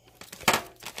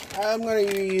I'm going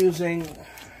to be using,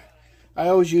 I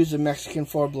always use the Mexican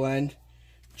 4 blend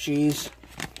cheese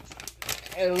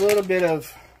and a little bit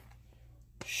of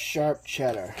sharp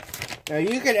cheddar. Now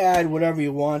you can add whatever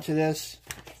you want to this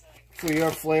for your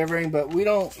flavoring, but we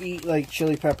don't eat like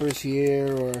chili peppers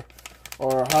here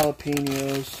or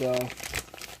jalapenos, so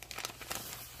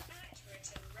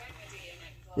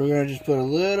we're going to just put a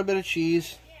little bit of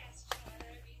cheese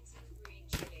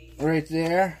right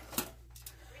there,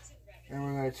 and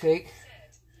we're going to take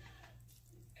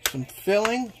some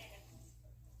filling,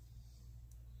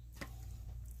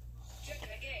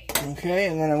 okay,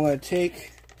 and then I'm going to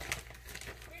take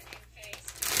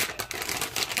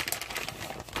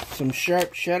some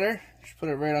sharp cheddar, just put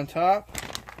it right on top.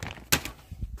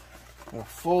 I'm going to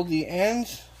fold the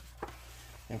ends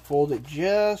and fold it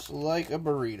just like a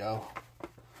burrito,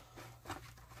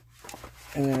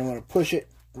 and then I'm going to push it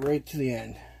right to the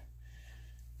end.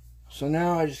 So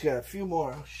now I just got a few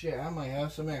more. Oh shit, I might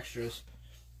have some extras.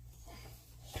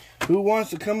 Who wants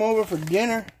to come over for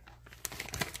dinner?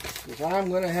 Because I'm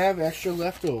going to have extra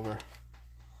left over.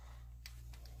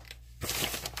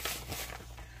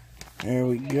 There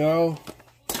we go.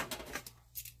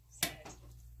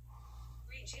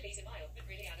 Green chilies are mild, but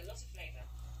really add a lot of flavor.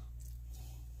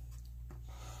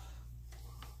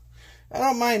 I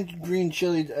don't mind green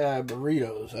chili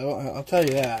burritos. I'll tell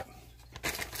you that.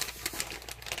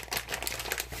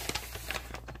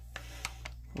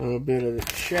 A little bit of the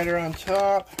cheddar on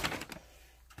top.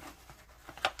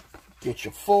 Get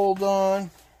your fold on.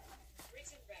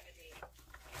 Written remedy.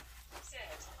 Said.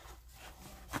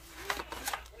 That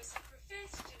was a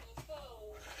professional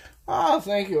fold. Oh,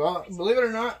 thank you. Believe it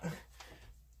or not,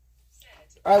 Said.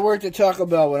 I worked at Taco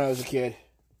Bell when I was a kid.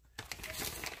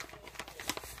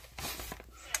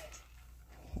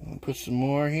 I'll put some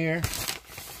more here.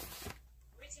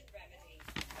 Written remedy.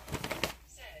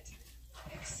 Said.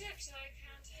 Except I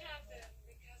can't have them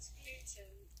because gluten.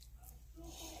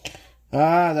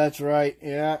 Ah, that's right.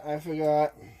 Yeah, I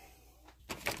forgot.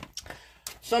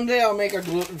 Someday I'll make a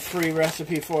gluten-free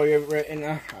recipe for you.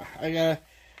 And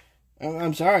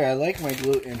I'm sorry. I like my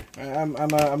gluten. I'm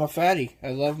a fatty.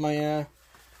 I love my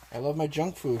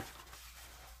junk food.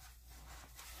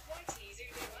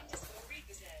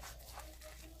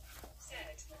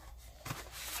 Said.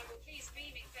 I will please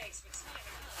beaming face with smiling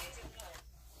eyes and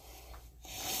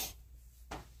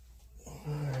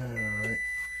nod. Alright.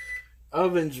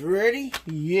 Oven's ready.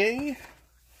 Yay.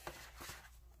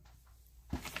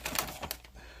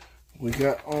 We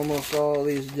got almost all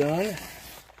these done.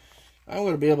 I'm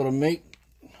going to be able to make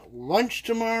lunch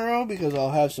tomorrow because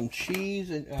I'll have some cheese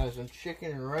and some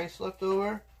chicken and rice left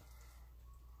over.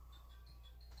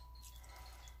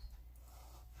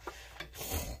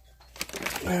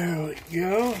 There we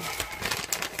go.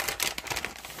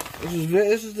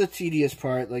 This is the tedious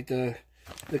part, like the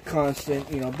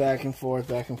constant, you know, back and forth,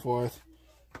 back and forth.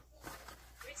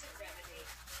 Written remedy.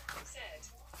 Said.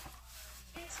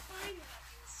 It's fine,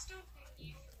 nothing stopping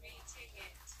you from eating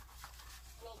it.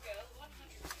 Well, girl,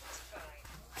 145.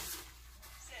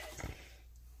 Said.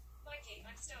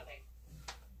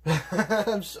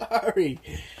 I'm sorry.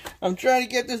 I'm trying to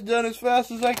get this done as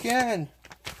fast as I can.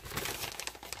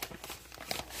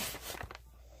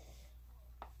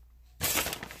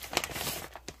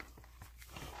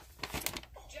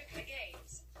 Joker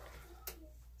Games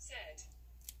said,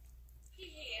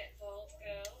 Preheat Vault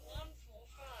Girl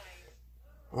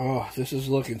 145. Oh, this is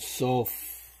looking so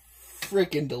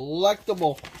freaking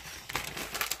delectable.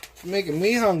 It's making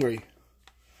me hungry.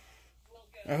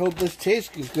 I hope this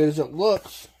tastes as good as it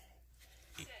looks.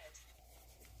 Said,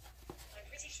 I'm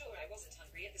pretty sure I wasn't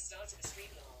hungry at the start of the stream,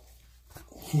 lol.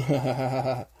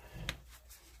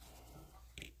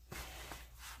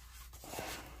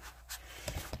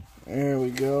 There we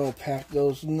go. Pack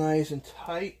those nice and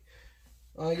tight.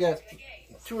 I got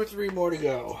 2 or 3 more to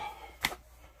go.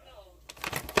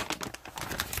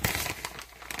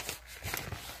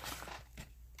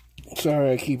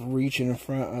 Sorry, I keep reaching in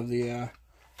front of the, how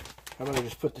about I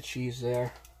just put the cheese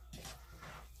there?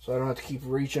 So I don't have to keep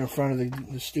reaching in front of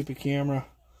the stupid camera.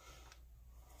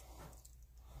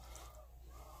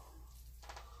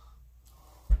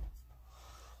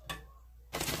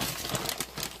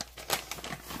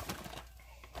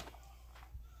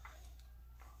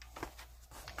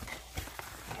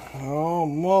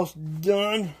 Almost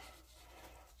done.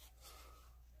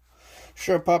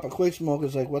 Sure, Papa Quicksmoke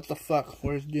is like, what the fuck?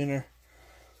 Where's dinner?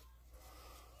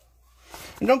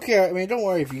 And don't care. I mean, don't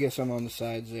worry if you get some on the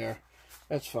sides there.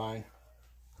 That's fine.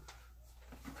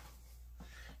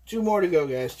 2 more to go,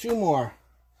 guys. 2 more.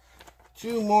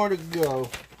 2 more to go.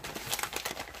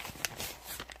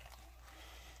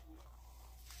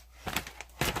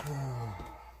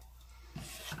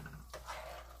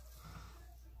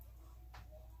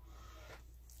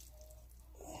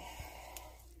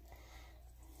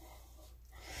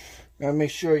 Gotta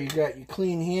make sure you got your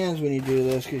clean hands when you do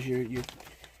this, because you're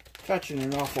touching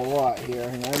an awful lot here.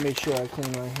 And I made sure I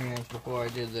cleaned my hands before I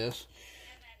did this.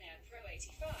 Pro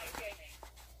 85 Gaming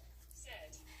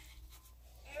said,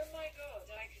 oh my god,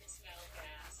 I can smell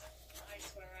gas. I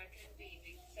swear I can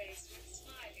beaming face with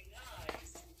smiling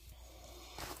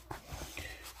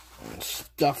eyes.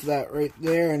 Stuff that right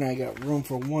there, and I got room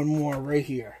for 1 more right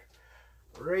here.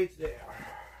 Right there.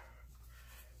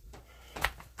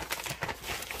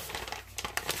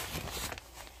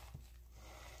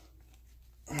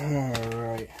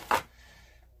 Alright.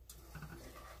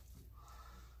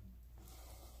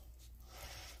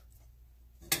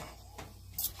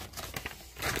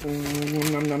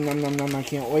 Nom, nom, nom, nom, nom. I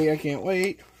can't wait, I can't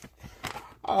wait.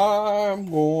 I'm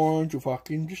going to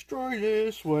fucking destroy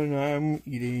this when I'm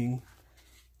eating.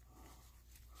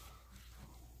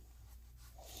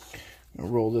 I'm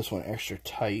gonna roll this one extra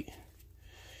tight.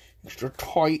 Extra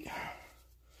tight.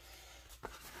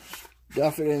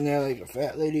 Stuff it in there like a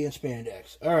fat lady in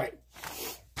spandex. Alright.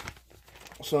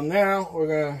 So now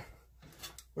we're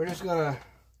just gonna,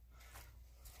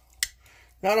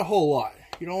 not a whole lot.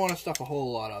 You don't want to stuff a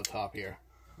whole lot on top here.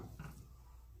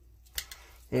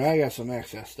 Yeah, I got some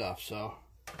excess stuff, so.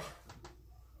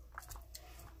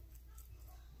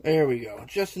 There we go.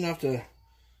 Just enough to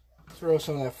throw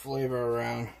some of that flavor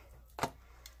around.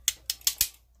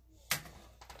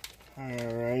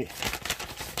 Alright.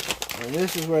 And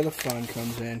this is where the fun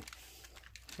comes in.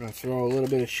 I'm going to throw a little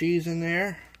bit of cheese in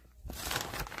there.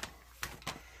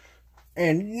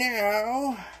 And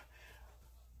now,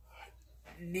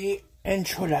 the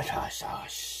enchilada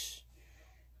sauce.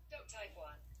 Dog Type 1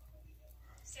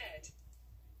 said,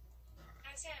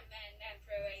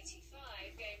 Pro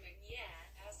 85 Gaming,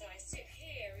 yeah, as I sit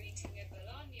here eating a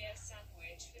bologna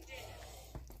sandwich for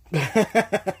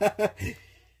dinner.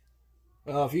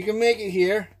 Well, if you can make it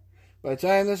here, by the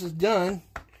time this is done,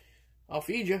 I'll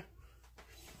feed you.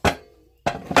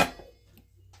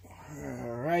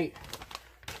 Alright.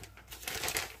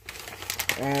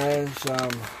 And some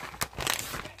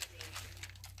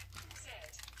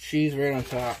cheese right on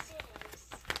top.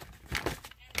 Pro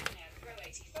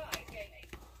 85 Gaming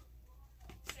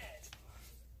said,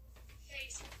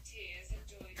 face with tears,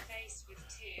 enjoy face with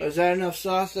tears. Is that enough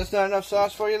sauce? That's not enough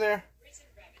sauce for you there? Written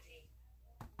remedy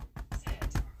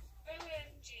said,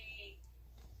 OMG.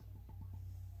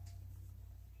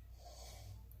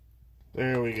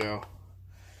 There we go.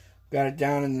 Got it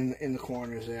down in the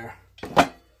corners there.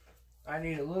 I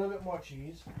need a little bit more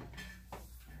cheese.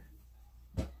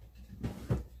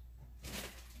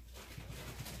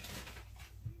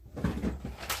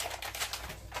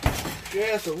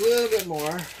 Just a little bit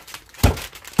more.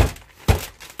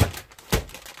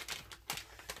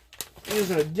 I'm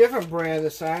using a different brand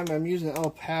this time. I'm using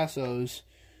El Paso's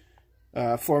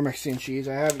for mixing cheese.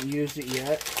 I haven't used it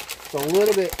yet. It's a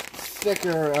little bit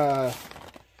thicker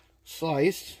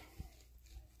sliced.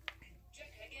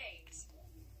 Joker Games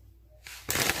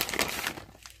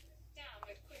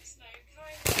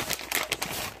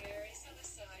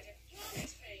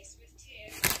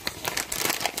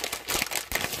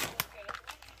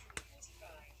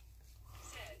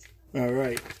All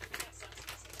right. That sounds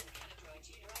massive and kind of dry.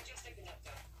 Do you know, I just opened up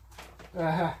though.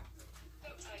 Uh-huh.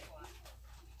 Book type 1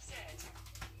 said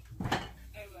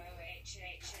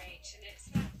OOHHH, and it's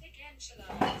that thick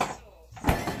enchilada sauce.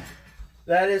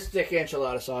 That is thick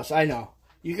enchilada sauce. I know.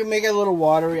 You can make it a little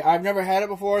watery. I've never had it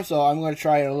before, so I'm going to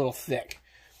try it a little thick.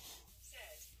 Said,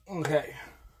 Okay.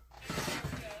 girl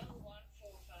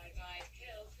 145 I'd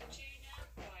killed for tuna.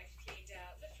 Wife cleaned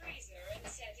out the freezer and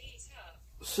said eat up.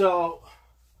 So,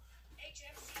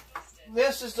 HFC busted.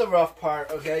 this is the rough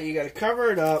part, okay? You got to cover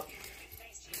it up.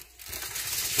 Face cheese.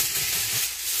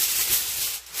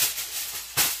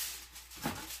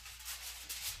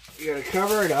 You got to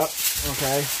cover it up,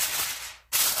 okay?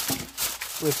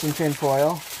 With some tin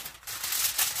foil.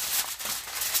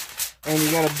 And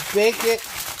you got to bake it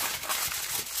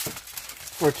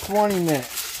for 20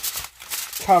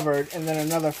 minutes covered, and then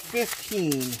another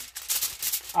 15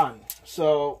 on.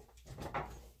 So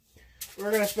we're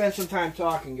going to spend some time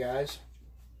talking, guys.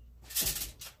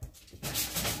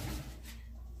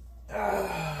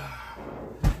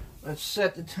 Let's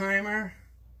set the timer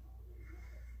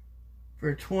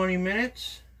for 20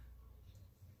 minutes.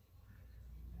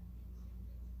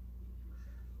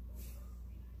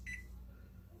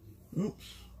 Oops.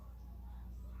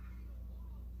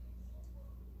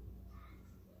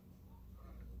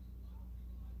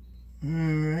 All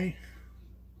right.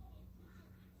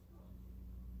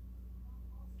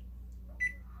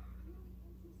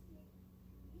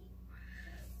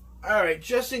 All right,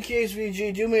 just in case,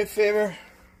 VG, do me a favor.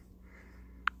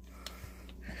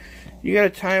 You got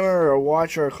a timer or a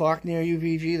watch or a clock near you,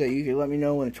 VG, that you can let me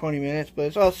know when it's 20 minutes, but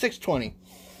it's all 6:20.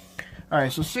 All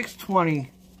right, so 6:20,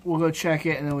 we'll go check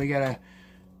it, and then we gotta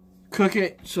cook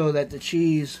it so that the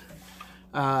cheese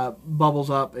bubbles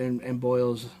up and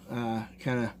boils, kind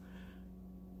of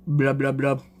blub blub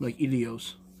blub like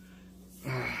idiots.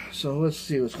 So let's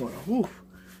see what's going on. Whew.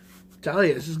 Tell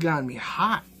you, this has gotten me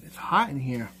hot. It's hot in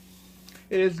here.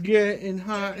 It's getting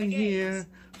hot in here,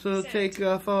 so take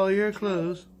off all your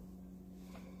clothes.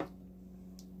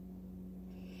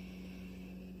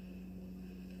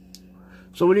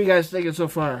 So what are you guys thinking so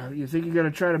far? You think you're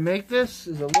gonna try to make this?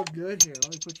 Does it look good? Here,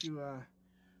 let me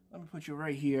put you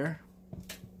right here.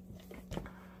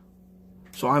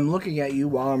 So I'm looking at you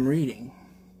while I'm reading.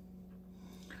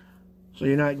 So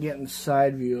you're not getting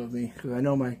side view of me, because I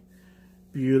know my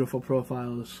beautiful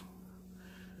profile is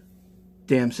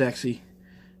damn sexy.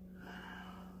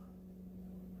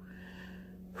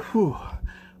 Whew.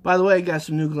 By the way, I got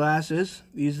some new glasses.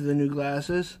 These are the new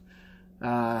glasses.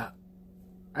 I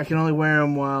can only wear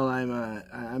them while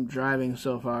I'm driving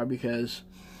so far, because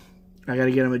I got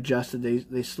to get them adjusted.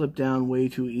 They slip down way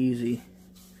too easy.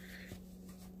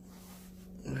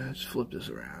 Let's flip this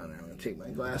around. I'm going to take my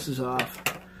glasses off.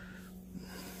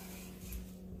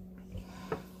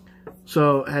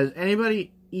 So, has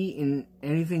anybody eaten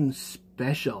anything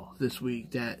special this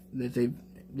week that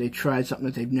they tried something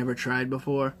that they've never tried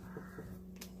before?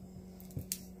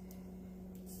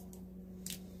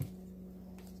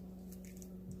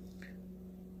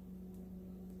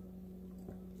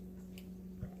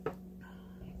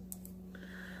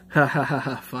 Ha ha ha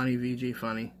ha, funny, VG,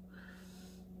 funny.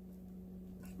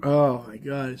 Oh my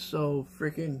god, it's so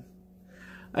freaking...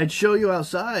 I'd show you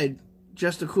outside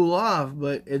just to cool off,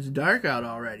 but it's dark out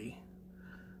already.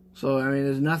 So, I mean,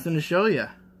 there's nothing to show you.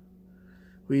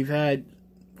 We've had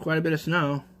quite a bit of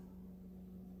snow.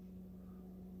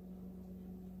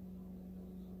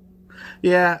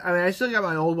 Yeah, I mean, I still got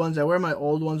my old ones. I wear my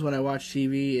old ones when I watch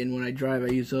TV, and when I drive, I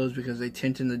use those because they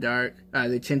tint in the dark.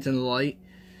 They tint in the light.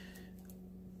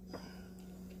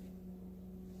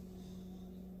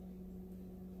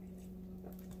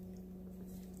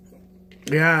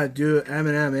 Yeah, dude,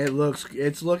 M&M,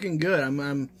 it's looking good.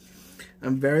 I'm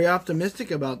very optimistic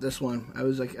about this one. I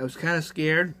was kind of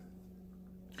scared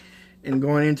in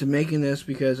going into making this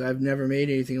because I've never made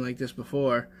anything like this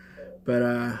before,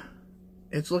 but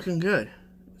it's looking good.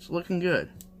 It's looking good.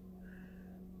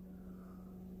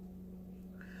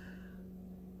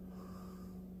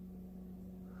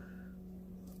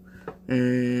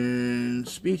 And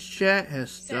speech chat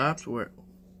has stopped. Where?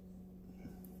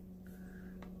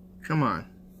 Come on.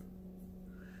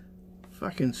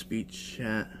 Fucking speech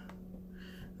chat.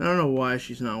 I don't know why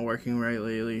she's not working right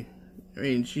lately. I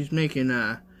mean, she's making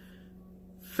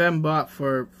Fembot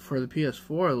for the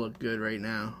PS4 look good right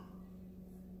now.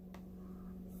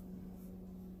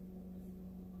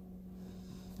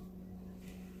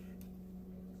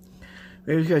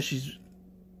 Maybe because she's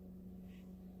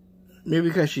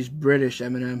British,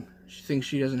 Eminem. She thinks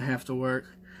she doesn't have to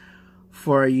work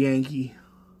for a Yankee.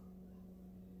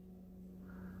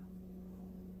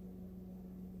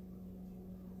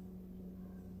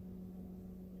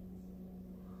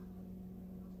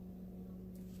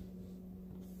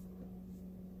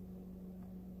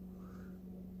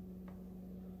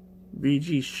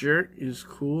 VG shirt is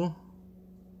cool.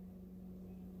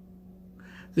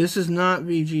 This is not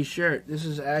VG shirt. This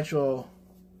is actual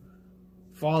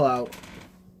Fallout.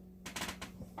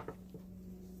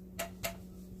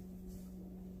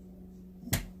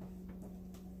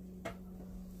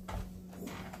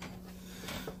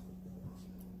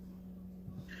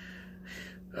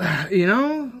 You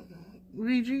know,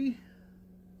 VG?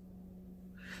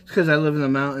 It's because I live in the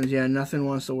mountains. Yeah, nothing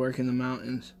wants to work in the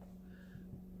mountains.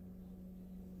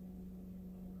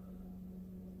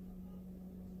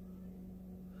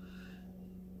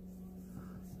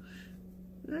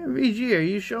 Hey, VG, are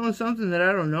you showing something that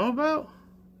I don't know about?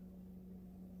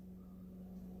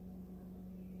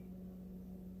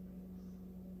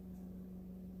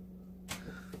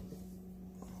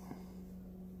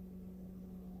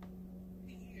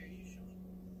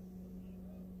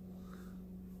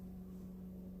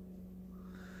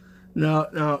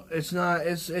 No, it's not.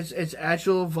 It's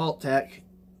actual Vault Tech.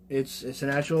 It's an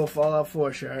actual Fallout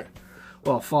 4 shirt.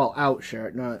 Well, Fallout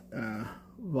shirt, not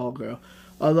Vault Girl.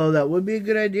 Although that would be a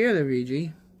good idea there,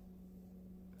 VG.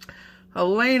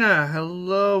 Helena,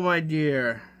 hello, my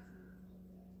dear.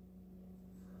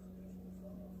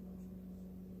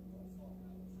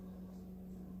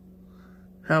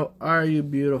 How are you,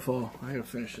 beautiful? I gotta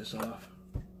finish this off.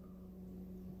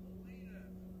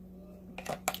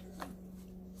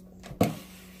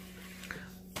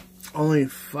 Only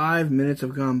 5 minutes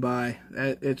have gone by.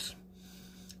 This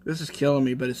is killing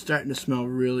me, but it's starting to smell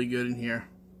really good in here.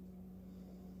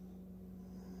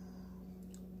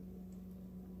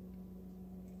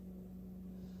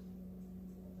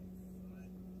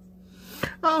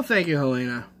 Oh, thank you,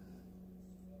 Helena.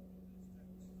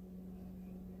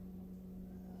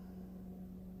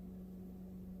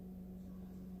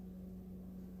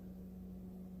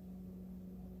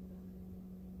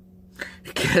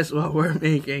 Guess what we're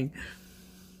making?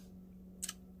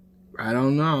 I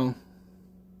don't know.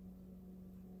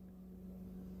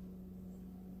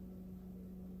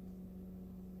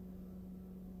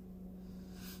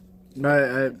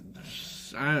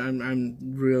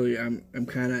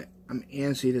 I'm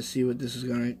antsy to see what this is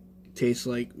gonna taste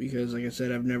like, because like I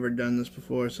said, I've never done this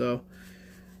before, so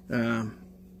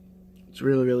it's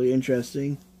really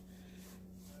interesting.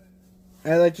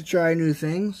 I like to try new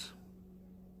things.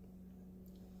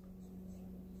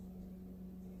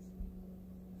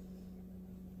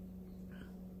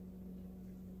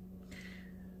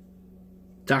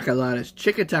 Tacoladas,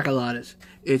 chicken tacoladas.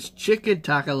 It's chicken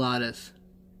tacoladas.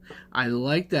 I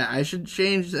like that. I should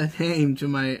change the name to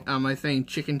my thing,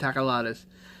 chicken tacoladas.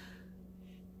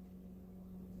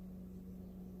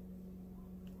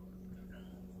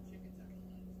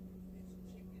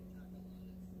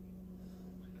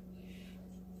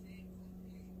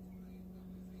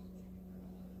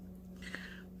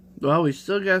 Well, we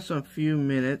still got some few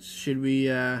minutes. Should we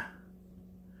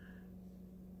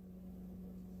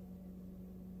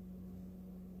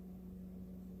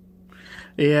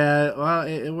Yeah, well,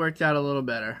 it worked out a little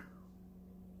better.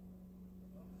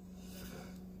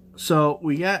 So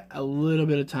we got a little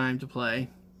bit of time to play,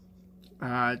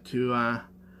 a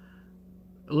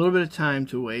little bit of time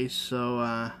to waste.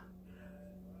 So,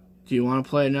 do you want to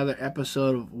play another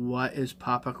episode of What is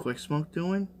Papa Quicksmoke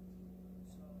Doing?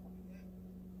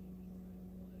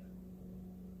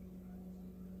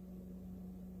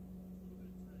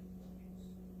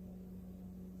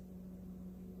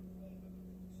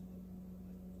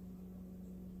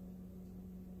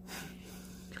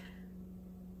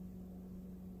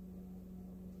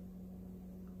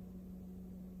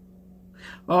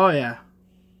 Oh yeah.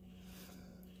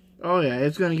 Oh yeah,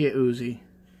 it's gonna get oozy.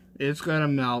 It's gonna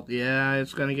melt. Yeah,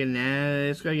 it's gonna get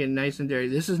nice and dirty.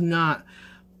 This is not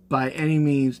by any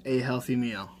means a healthy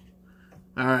meal.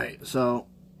 Alright, so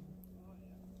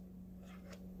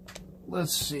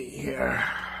let's see here.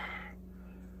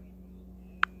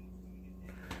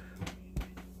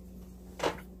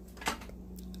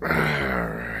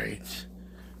 Alright.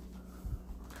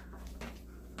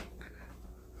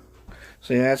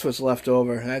 So yeah, that's what's left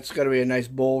over. That's got to be a nice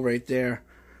bowl right there.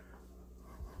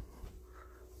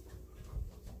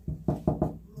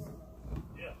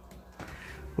 Yeah.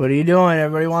 What are you doing?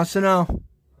 Everybody wants to know.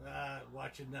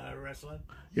 Watching wrestling.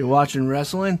 You're watching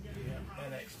wrestling? Yeah,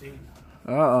 NXT.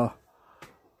 Uh-oh.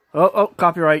 Oh,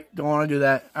 copyright. Don't want to do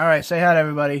that. All right, say hi to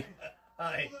everybody.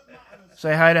 Hi.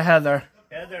 Say hi to Heather.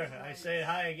 Heather, I say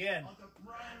hi again.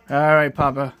 All right,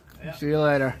 Papa. Yeah. See you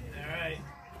later. All right.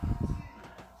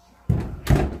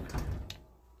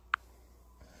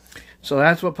 So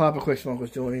that's what Papa Quicksmoke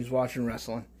was doing. He's watching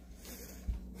wrestling.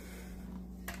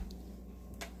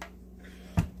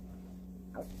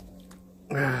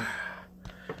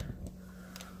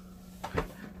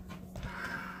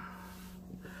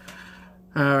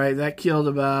 Alright, that killed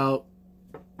about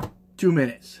 2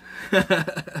 minutes.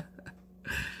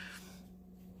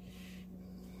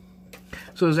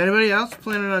 So is anybody else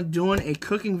planning on doing a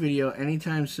cooking video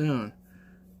anytime soon?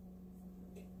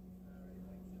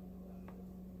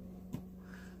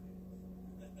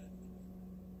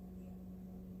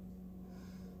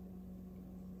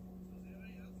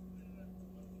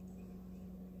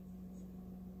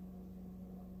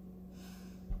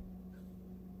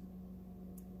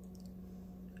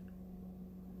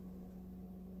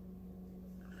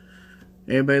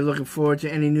 Anybody looking forward to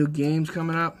any new games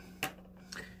coming up?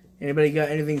 Anybody got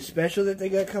anything special that they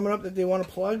got coming up that they want to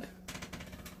plug?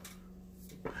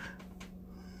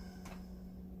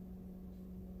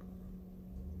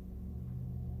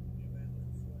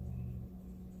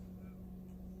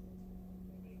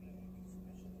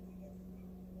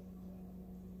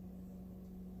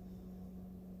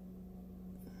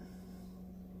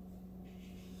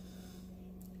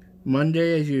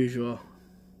 Monday as usual.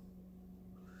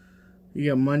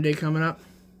 You got Monday coming up?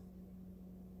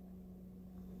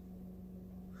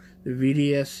 The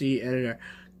VDSC editor.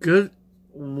 Good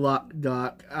luck,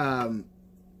 Doc.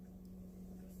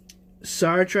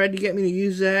 Sarah tried to get me to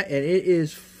use that, and it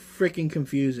is freaking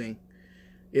confusing.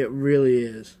 It really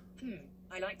is.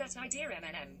 I like that idea,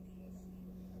 M&M.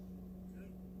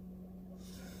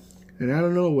 And out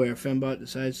of nowhere, Fembot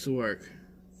decides to work.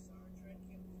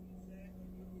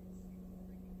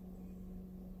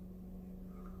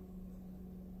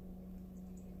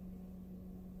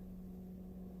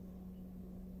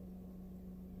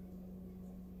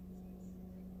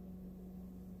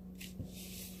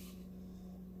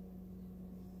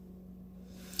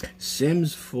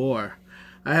 Sims 4.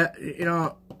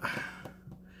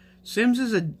 Sims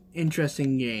is an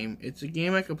interesting game. It's a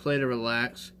game I could play to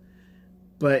relax,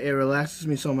 but it relaxes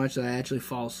me so much that I actually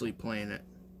fall asleep playing it.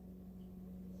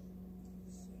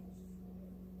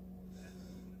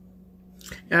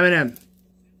 Eminem,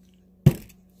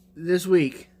 this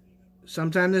week,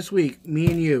 sometime this week, me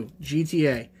and you,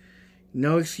 GTA,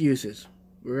 no excuses.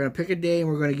 We're going to pick a day and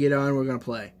we're going to get on, we're going to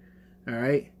play.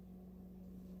 Alright?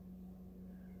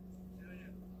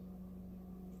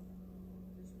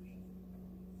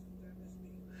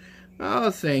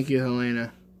 Oh, thank you,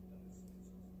 Helena.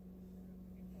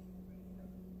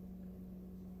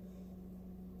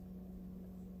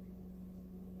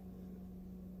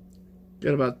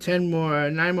 Got about 9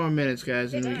 more minutes,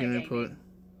 guys, and we can put.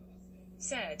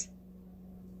 Said.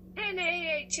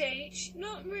 NAHH,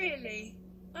 not really.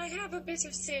 I have a bit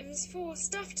of Sims 4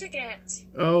 stuff to get.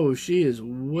 Oh, she is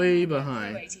way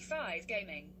behind. 85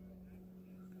 gaming.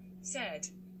 Said.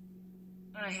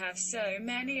 I have so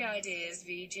many ideas,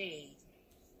 VG.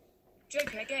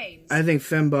 Joker Games. I think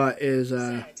Fembot is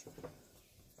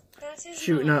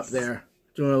shooting nice. Up there,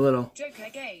 doing a little. Joker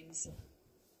Games.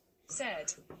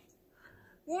 Said.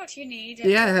 What you need.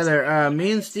 Yeah, Heather.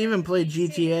 Me and Steven played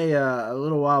GTA a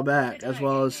little while back, as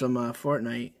well as some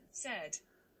Fortnite. Said.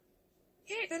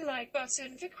 Hit the like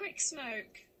button for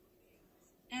Quicksmoke.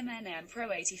 MNM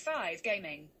Pro 85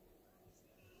 Gaming.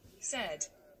 Said.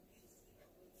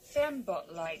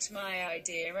 Fembot liked my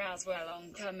idea as well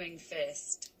on Coming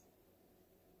Fist.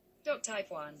 Dog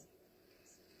Type 1.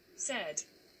 Said.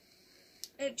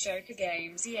 At Joker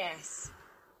Games, yes.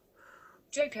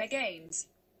 Joker Games.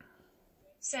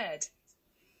 Said.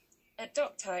 At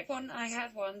Doc Type 1 I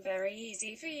have one very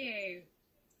easy for you.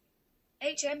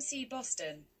 HMC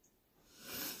Boston.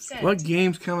 Said. What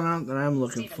game's coming out that I'm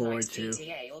looking forward to?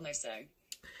 GTA, almost so.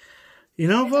 You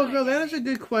know, Volko, that is a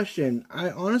good question.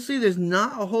 Honestly, there's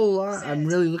not a whole lot I'm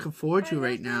really looking forward to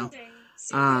right now.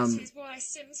 I'm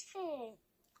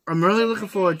really looking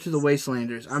forward to the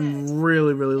Wastelanders. I'm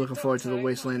really looking forward to the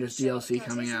Wastelanders DLC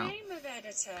coming out.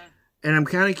 And I'm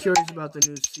kind of curious about the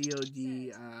new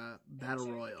COD Battle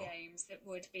Royale. Games that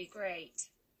would be great.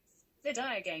 The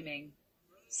Dire Gaming.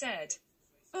 Said.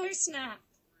 Oh snap.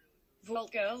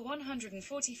 Vault Girl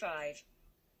 145.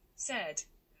 Said.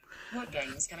 What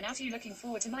games coming out are you looking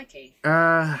forward to, Mikey?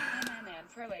 MNM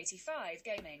Pro 85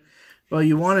 Gaming. Well,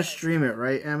 you want to stream it,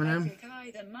 right, Eminem?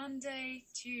 Either Monday,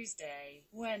 Tuesday,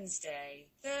 Wednesday,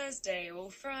 Thursday,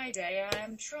 or Friday. I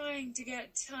am trying to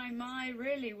get time. I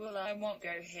won't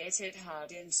go hit it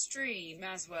hard in stream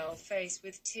as well. Face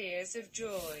with tears of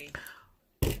joy.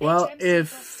 Well,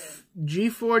 if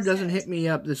G4 doesn't hit me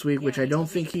up this week, which I don't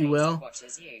think he will,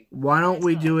 why don't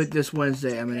we do it this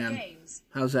Wednesday, Eminem?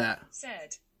 How's that?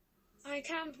 Said. I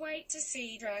can't wait to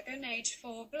see Dragon Age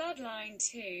 4 Bloodline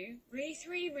 2,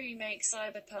 Re3 Remake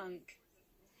Cyberpunk.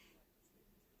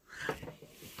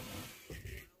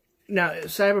 Now,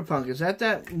 Cyberpunk, is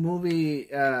that movie,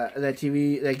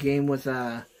 that game with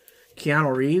Keanu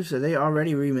Keanu Reeves, are they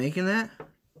already remaking that?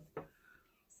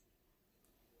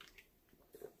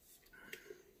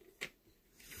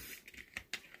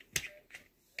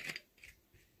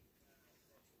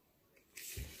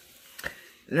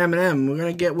 And Eminem,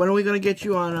 when are we gonna get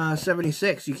you on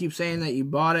 76? You keep saying that you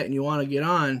bought it and you want to get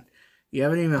on. You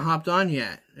haven't even hopped on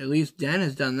yet. At least Den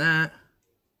has done that.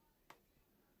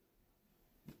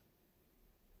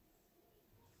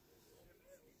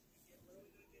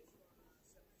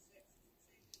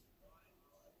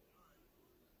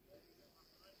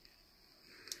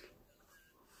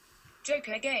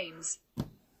 Joker Games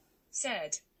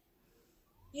said,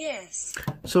 yes.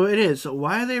 So it is. So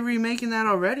why are they remaking that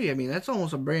already? I mean, that's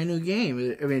almost a brand new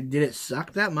game. I mean, did it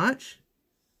suck that much?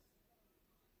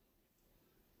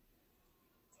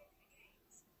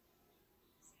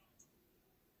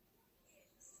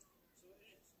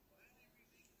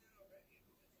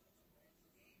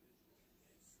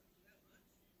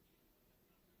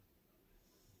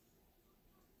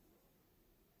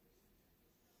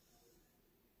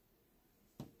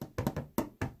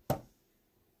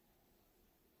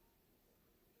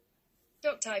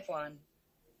 Type 1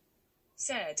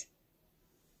 said,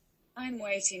 I'm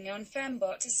waiting on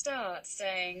Fembot to start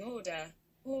saying order,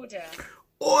 order.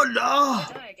 Order!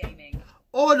 Gaming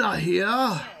Order here!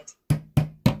 Said,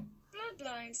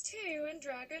 Bloodlines 2 and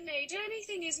Dragon Age,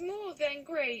 anything is more than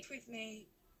great with me.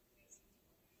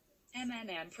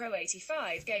 MNM Pro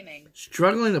 85 Gaming.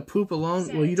 Struggling to poop alone?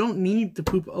 Said, well, you don't need to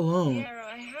poop alone. Yeah,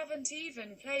 I haven't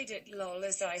even played it, lol.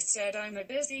 As I said, I'm a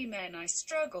busy man. I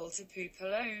struggle to poop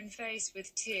alone, face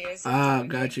with tears.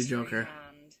 Gotcha, Joker.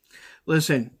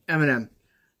 Listen, Eminem.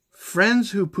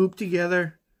 Friends who poop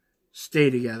together, stay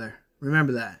together.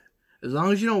 Remember that. As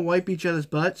long as you don't wipe each other's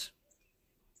butts,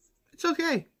 it's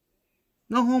okay.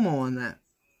 No homo on that.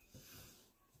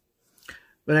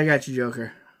 But I got you,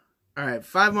 Joker. All right,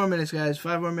 5 more minutes, guys.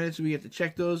 5 more minutes. We get to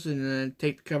check those and then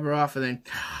take the cover off, and then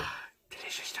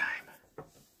delicious time.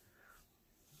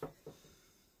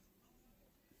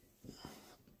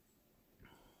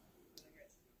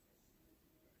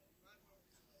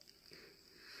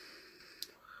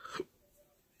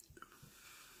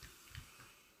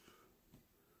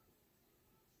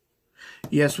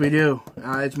 Yes, we do.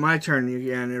 It's my turn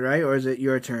again, right? Or is it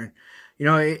your turn? You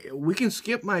know, we can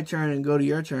skip my turn and go to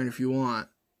your turn if you want.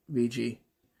 VG.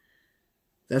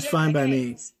 That's fine by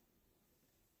me.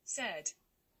 Said,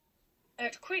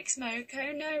 at Quicksmoke,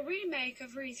 oh no, remake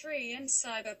of Re3 and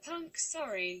Cyberpunk,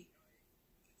 sorry.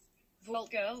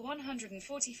 Vaultgirl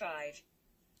 145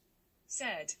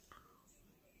 said,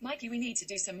 Mikey, we need to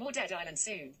do some more Dead Island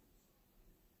soon.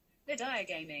 Lidaya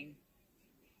Gaming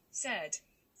said,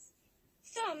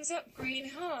 thumbs up, green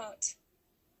heart.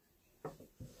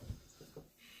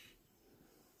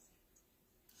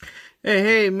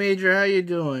 Hey, Major, how you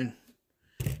doing?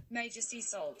 Major Sea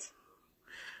Salt.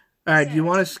 Alright, do you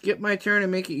want to skip my turn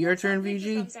and make it your turn,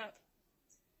 VG? Thumbs up.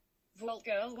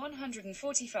 Vaultgirl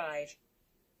 145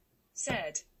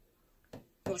 said,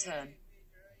 your turn.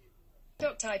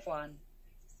 Type 1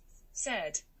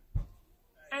 said,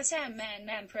 at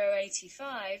MNM Pro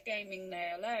 85 Gaming,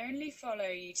 they'll only follow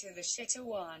you to the shitter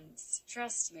once,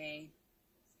 trust me.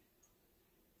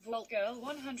 Vaultgirl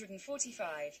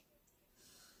 145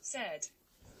 said,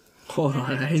 hold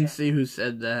on, I didn't see who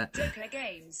said that. Joker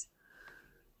Games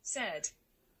said,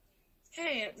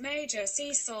 hey, at Major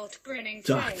Sea Salt grinning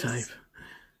Dark face. type.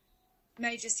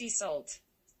 Major Sea Salt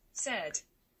said,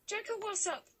 Joker, what's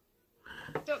up?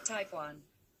 Type 1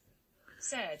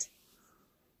 said,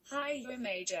 hi, you're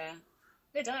Major.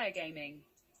 Lidaya Gaming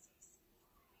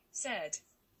said,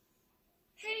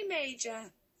 hey,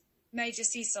 Major. Major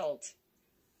Sea Salt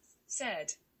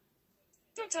said,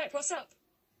 Type, what's up?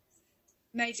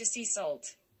 Major Sea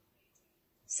Salt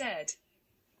said,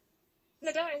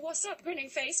 Lidaya, what's up, grinning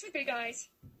face with big eyes?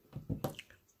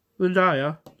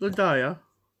 Lidaya.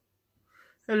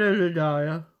 Hello,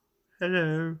 Lidaya.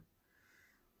 Hello.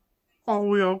 Are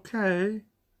we okay?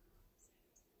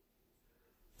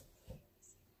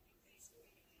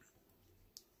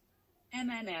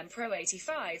 MNM Pro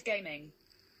 85 Gaming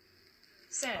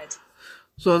said,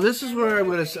 so this is where I'm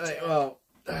going to say, well,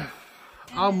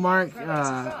 I'll mark,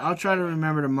 I'll try to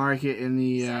remember to mark it in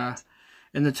the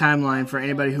timeline for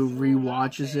anybody who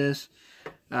rewatches this,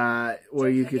 where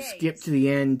you could skip to the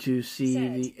end to see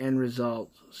the end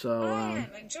result. So,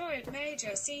 enjoyed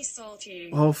Major Sea Salt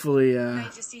you. Hopefully,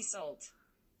 Major Sea Salt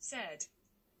said,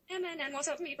 MNM, what's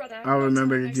up, me brother? I'll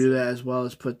remember to do that as well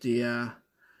as put the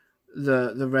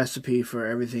recipe for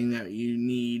everything that you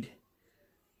need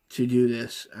to do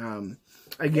this.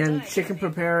 Again, chicken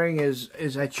preparing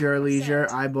is at your leisure.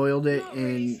 I boiled it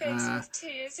in,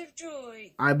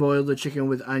 I boiled the chicken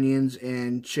with onions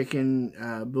and chicken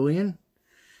bouillon.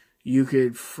 You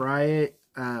could fry it,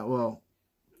 well,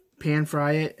 pan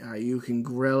fry it. You can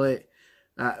grill it.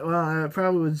 Well, I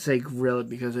probably wouldn't say grill it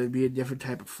because it would be a different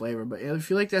type of flavor. But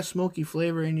if you like that smoky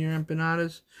flavor in your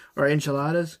empanadas or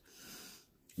enchiladas,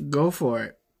 go for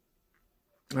it.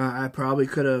 I probably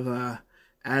could have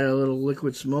added a little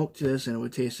liquid smoke to this and it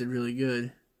would tasted really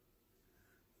good.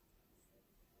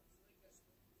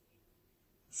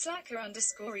 Slacker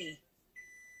 _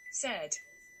 said,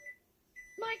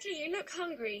 Mikey, you look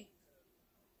hungry.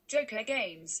 Joker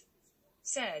Games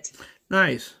said,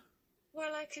 Nice.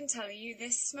 Well, I can tell you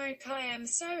this, Smoke. I am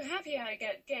so happy I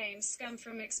get game scum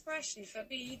from Expression for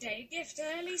B-Day gift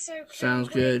early, so sounds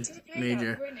good,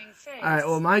 Major. Alright,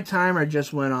 well, my timer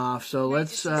just went off, so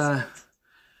let's go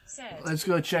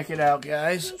check it out,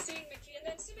 guys.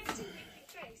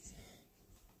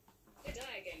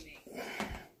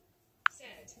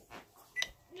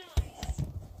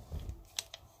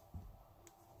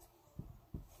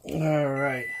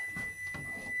 Alright.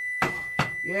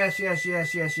 Yes.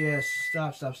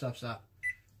 Stop.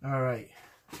 Alright.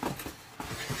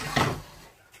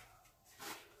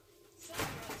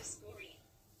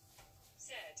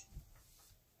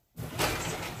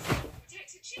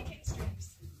 Protected chicken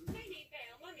strips. They need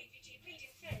bail money, PG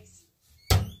bleeding face.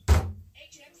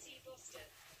 HMC Boston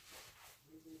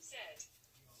said,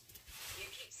 You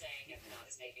keep saying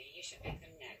empanadas, maybe you should make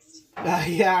them next.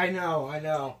 Yeah, I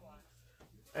know.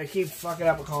 I keep fucking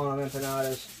up and calling them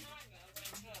empanadas.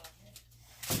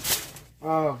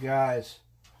 Oh, guys.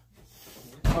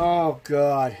 Oh,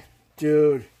 God.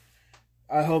 Dude.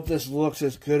 I hope this looks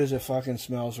as good as it fucking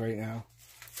smells right now.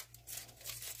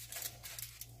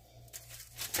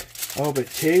 I hope it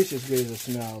tastes as good as it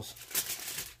smells.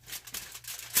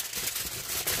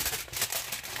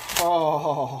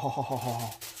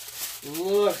 Oh,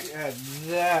 look at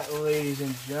that, ladies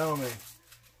and gentlemen.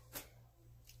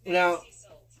 Now,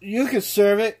 you could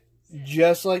serve it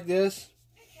just like this.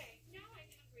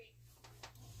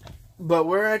 But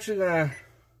we're actually gonna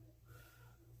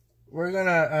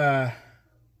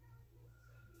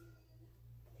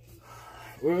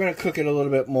cook it a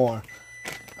little bit more.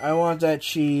 I want that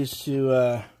cheese to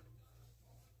I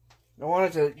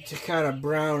want it to kind of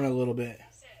brown a little bit.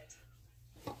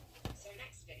 So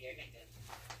next video, Nathan.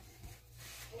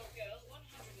 Girl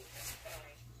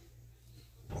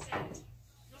 135 said,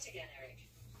 not again, Eric.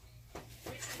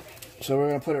 So we're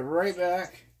gonna put it right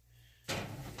back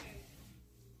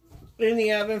in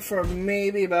the oven for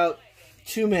maybe about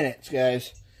 2 minutes,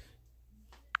 guys.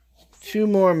 2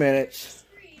 more minutes.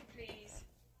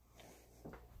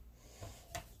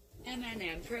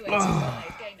 MNM Preheat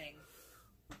Live Gaming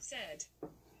said,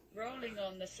 rolling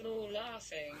on the floor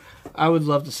laughing. I would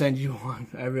love to send you one.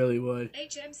 I really would.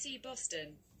 HMC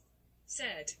Boston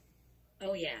said,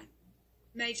 oh yeah.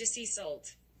 Major Sea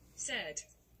Salt said,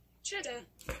 cheddar.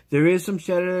 There is some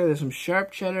cheddar, there's some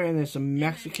sharp cheddar, and there's some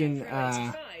Mexican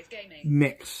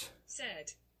mix.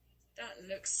 Said, that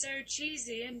looks so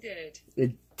cheesy and good.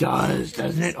 It does,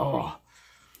 doesn't it? Oh.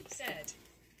 Said,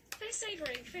 they're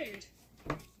savoring food.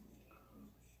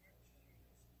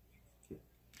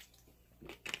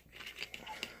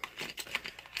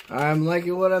 I'm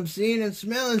liking what I'm seeing and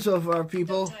smelling so far,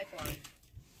 people. Type 1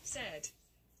 said,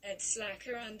 Ed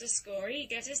Slacker _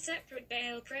 get a separate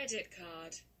bail credit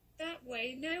card. That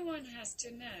way no one has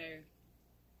to know.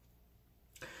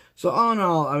 So all in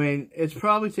all, I mean, it's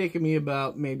probably taken me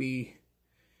about maybe,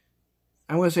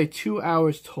 I'm going to say 2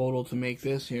 hours total to make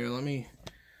this. Here, let me,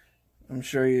 I'm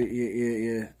sure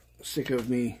you're sick of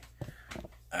me.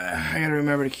 I got to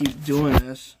remember to keep doing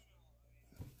this.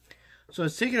 So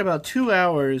it's taken about 2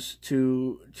 hours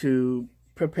to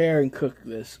prepare and cook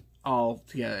this all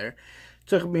together. It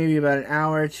took maybe about an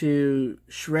hour to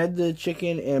shred the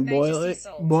chicken and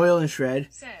boil and shred.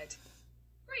 Said,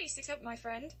 grease it up, my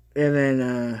friend. And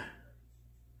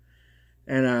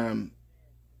then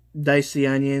dice the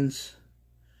onions.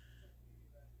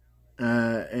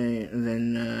 And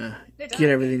then get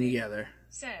everything together.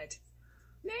 Said,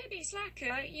 maybe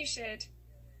Slacker, you should.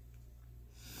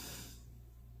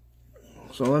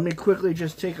 So let me quickly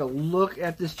just take a look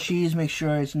at this cheese, make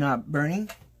sure it's not burning.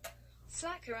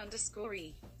 Slacker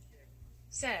 _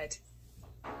 said,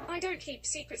 I don't keep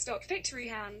secret stock, victory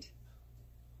hand.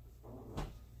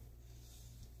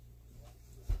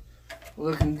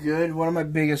 Looking good. One of my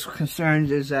biggest concerns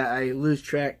is that I lose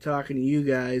track talking to you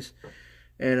guys,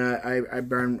 and I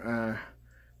burn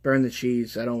the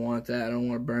cheese. I don't want that. I don't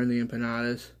want to burn the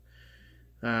empanadas.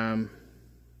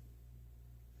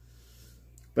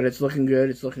 But it's looking good.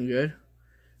 It's looking good.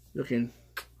 Looking.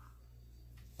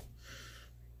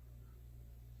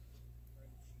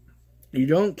 You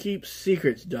don't keep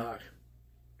secrets, Doc.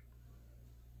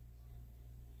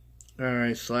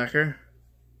 Alright, slacker.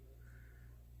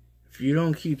 If you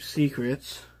don't keep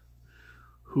secrets,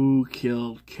 who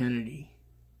killed Kennedy?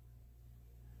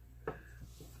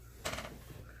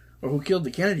 Or who killed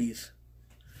the Kennedys?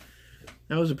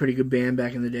 That was a pretty good band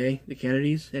back in the day, the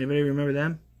Kennedys. Anybody remember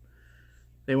them?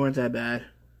 They weren't that bad.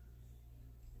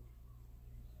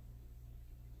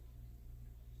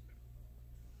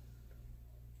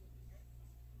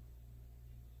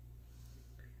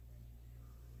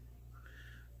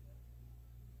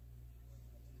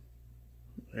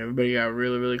 Everybody got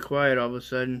really, really quiet all of a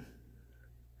sudden.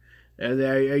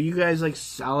 Are you guys like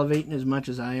salivating as much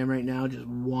as I am right now? Just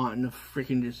wanting to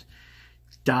freaking just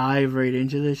dive right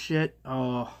into this shit?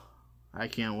 Oh, I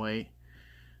can't wait.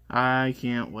 I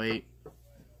can't wait.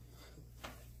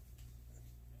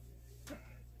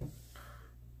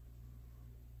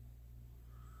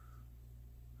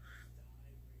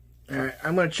 Alright,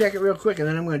 I'm going to check it real quick and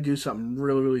then I'm going to do something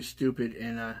really, really stupid.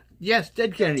 And, yes,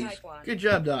 dead Kennedys. Good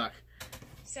job, Doc.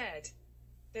 Said,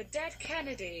 the dead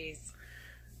Kennedys.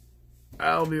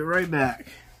 I'll be right back.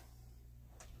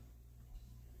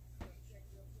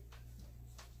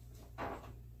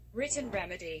 Written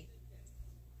remedy.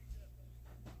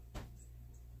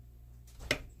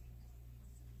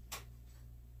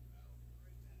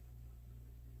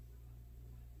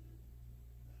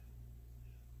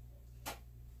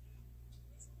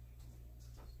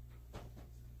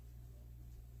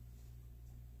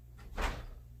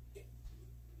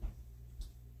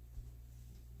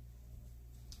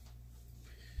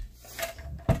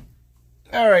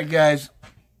 Alright, guys.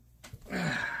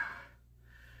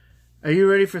 Are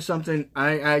you ready for something?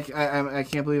 I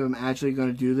can't believe I'm actually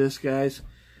going to do this, guys.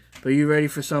 But are you ready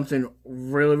for something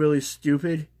really, really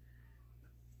stupid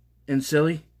and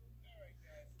silly?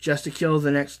 Just to kill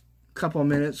the next couple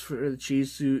minutes for the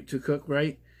cheese to cook,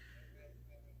 right?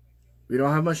 We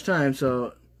don't have much time,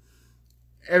 so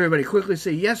everybody quickly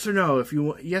say yes or no if you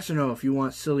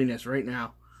want silliness right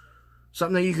now.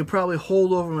 Something that you could probably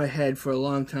hold over my head for a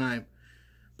long time.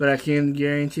 But I can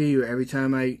guarantee you, every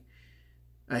time I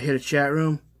hit a chat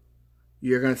room,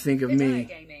 you're going to think of me,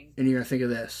 and you're going to think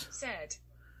of this. Said,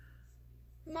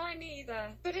 mine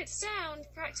either, but it sounds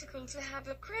practical to have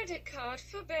a credit card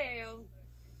for bail.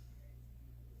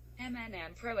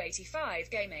 MNM Pro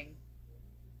 85 Gaming.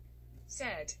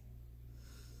 Said,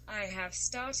 I have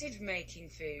started making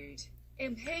food.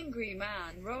 I'm hungry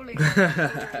man rolling on the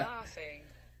floor laughing.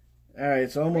 Alright,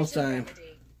 it's almost time.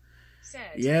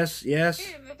 Said, yes.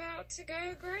 I'm about to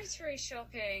go grocery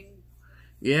shopping.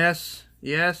 Yes.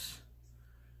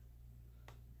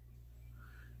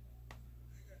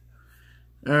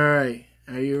 Alright,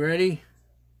 are you ready?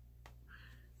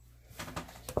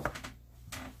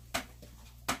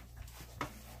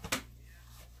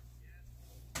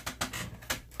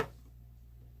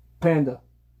 Panda.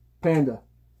 I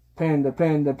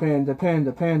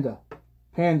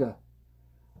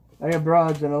got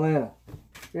broads in Atlanta.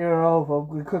 You're all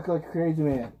we cook like a crazy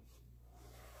man.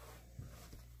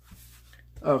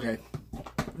 Okay.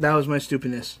 That was my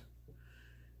stupidness.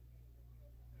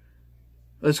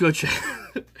 Let's go check.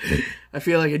 I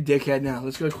feel like a dickhead now.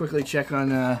 Let's go quickly check on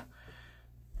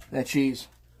that cheese.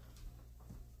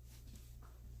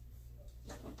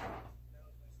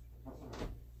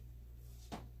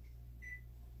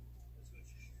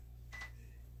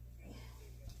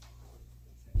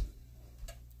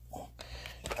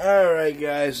 Alright,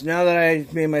 guys. Now that I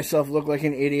made myself look like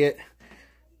an idiot,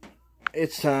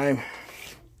 it's time.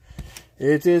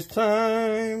 It is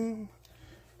time.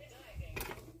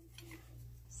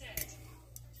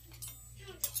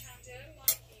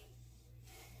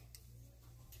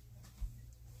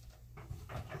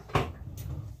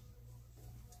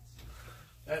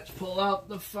 Let's pull out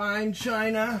the fine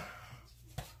china.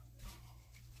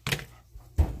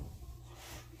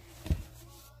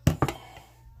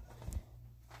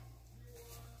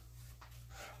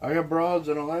 I got broads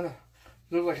in Atlanta.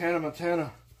 Look like Hannah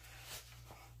Montana.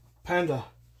 Panda.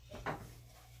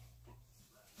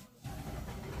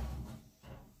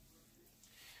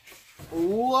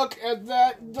 Look at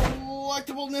that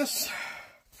delectableness.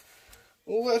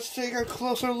 Let's take a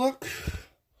closer look.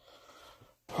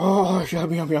 Oh,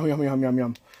 yum, yum, yum, yum, yum, yum,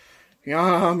 yum.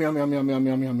 Yum, yum, yum, yum, yum,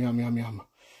 yum, yum, yum, yum, yum.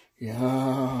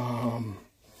 Yum.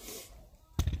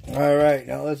 Alright,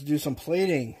 now let's do some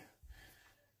plating.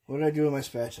 What did I do with my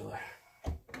spatula?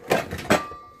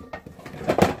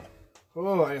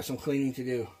 Oh, I got some cleaning to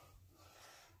do.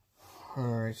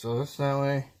 Alright, so this that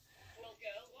way.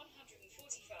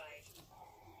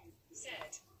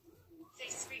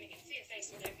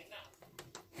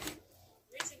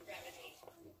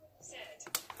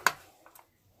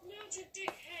 What a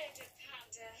dickhead at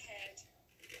Panda Head.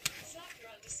 Slacker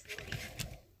underscore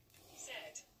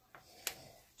said.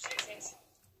 Shoot it.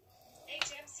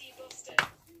 HMC Boston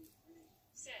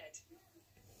said.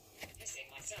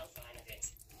 Pissing myself out of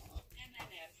it.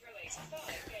 MNM Pro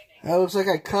 85 Gaming. That looks like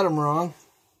I cut them wrong.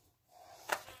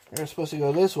 They're supposed to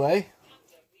go this way.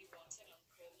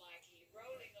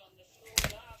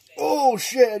 Oh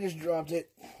shit, I just dropped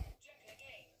it.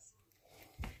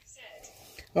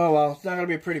 Oh well, it's not going to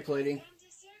be a pretty plating.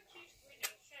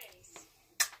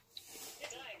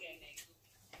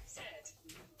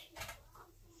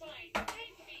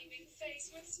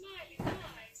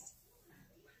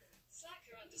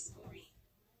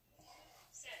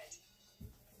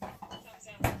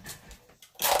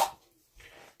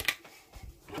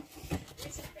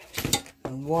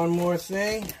 And one more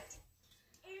thing.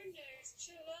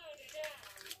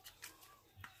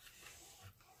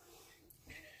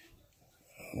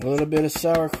 A little bit of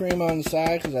sour cream on the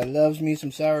side because I loves me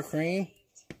some sour cream.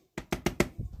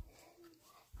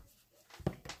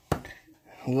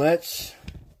 Let's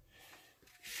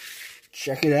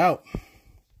check it out.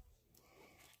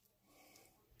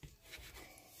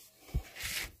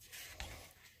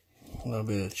 A little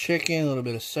bit of chicken, a little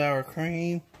bit of sour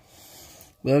cream.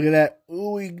 Look at that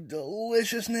ooey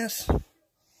deliciousness.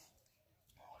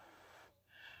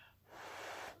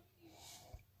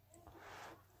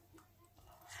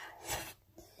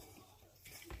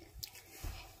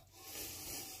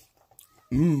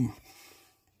 Mmm.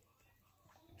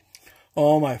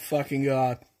 Oh my fucking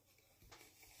God.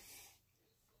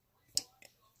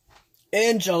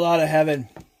 Enchilada heaven.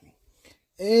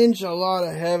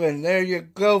 Enchilada heaven. There you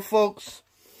go, folks.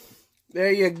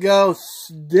 There you go.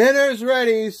 Dinner's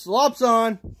ready. Slops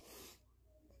on.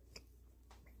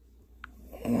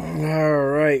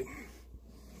 Alright.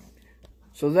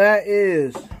 So that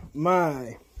is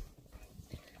my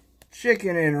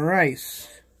chicken and rice.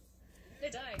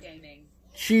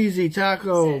 Cheesy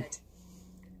taco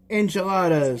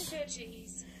enchiladas.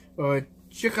 Or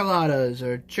chicoladas.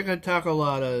 Or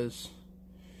chicatacoladas.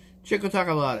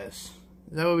 Chicatacoladas. Is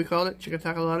that what we called it?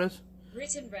 Chicatacoladas?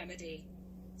 Written remedy.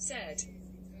 Said,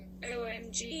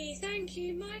 OMG, thank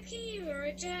you, Mikey, you are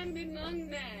a gem among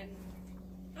men.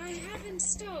 I haven't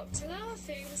stopped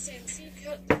laughing since you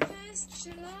cut the first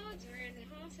chilada in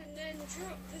half and then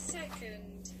dropped the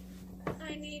second.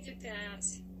 I needed that.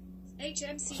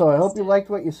 HMC so I hope you liked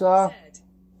what you saw. Said,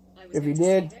 if you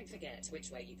did, don't forget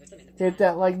which way you put them in the hit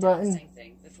that like button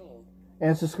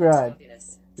and subscribe.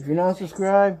 If you're not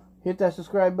subscribed, hit that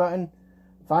subscribe button.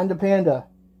 Find the panda.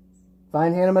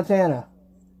 Find Hannah Montana.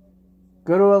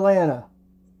 Go to Atlanta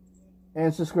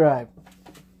and subscribe.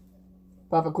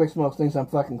 Papa Quicksmoke thinks I'm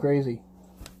fucking crazy.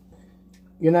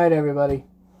 Good night, everybody.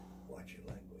 Watch your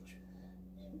language.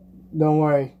 Don't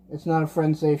worry, it's not a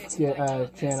friend safe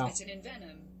channel.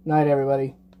 Night,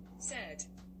 everybody.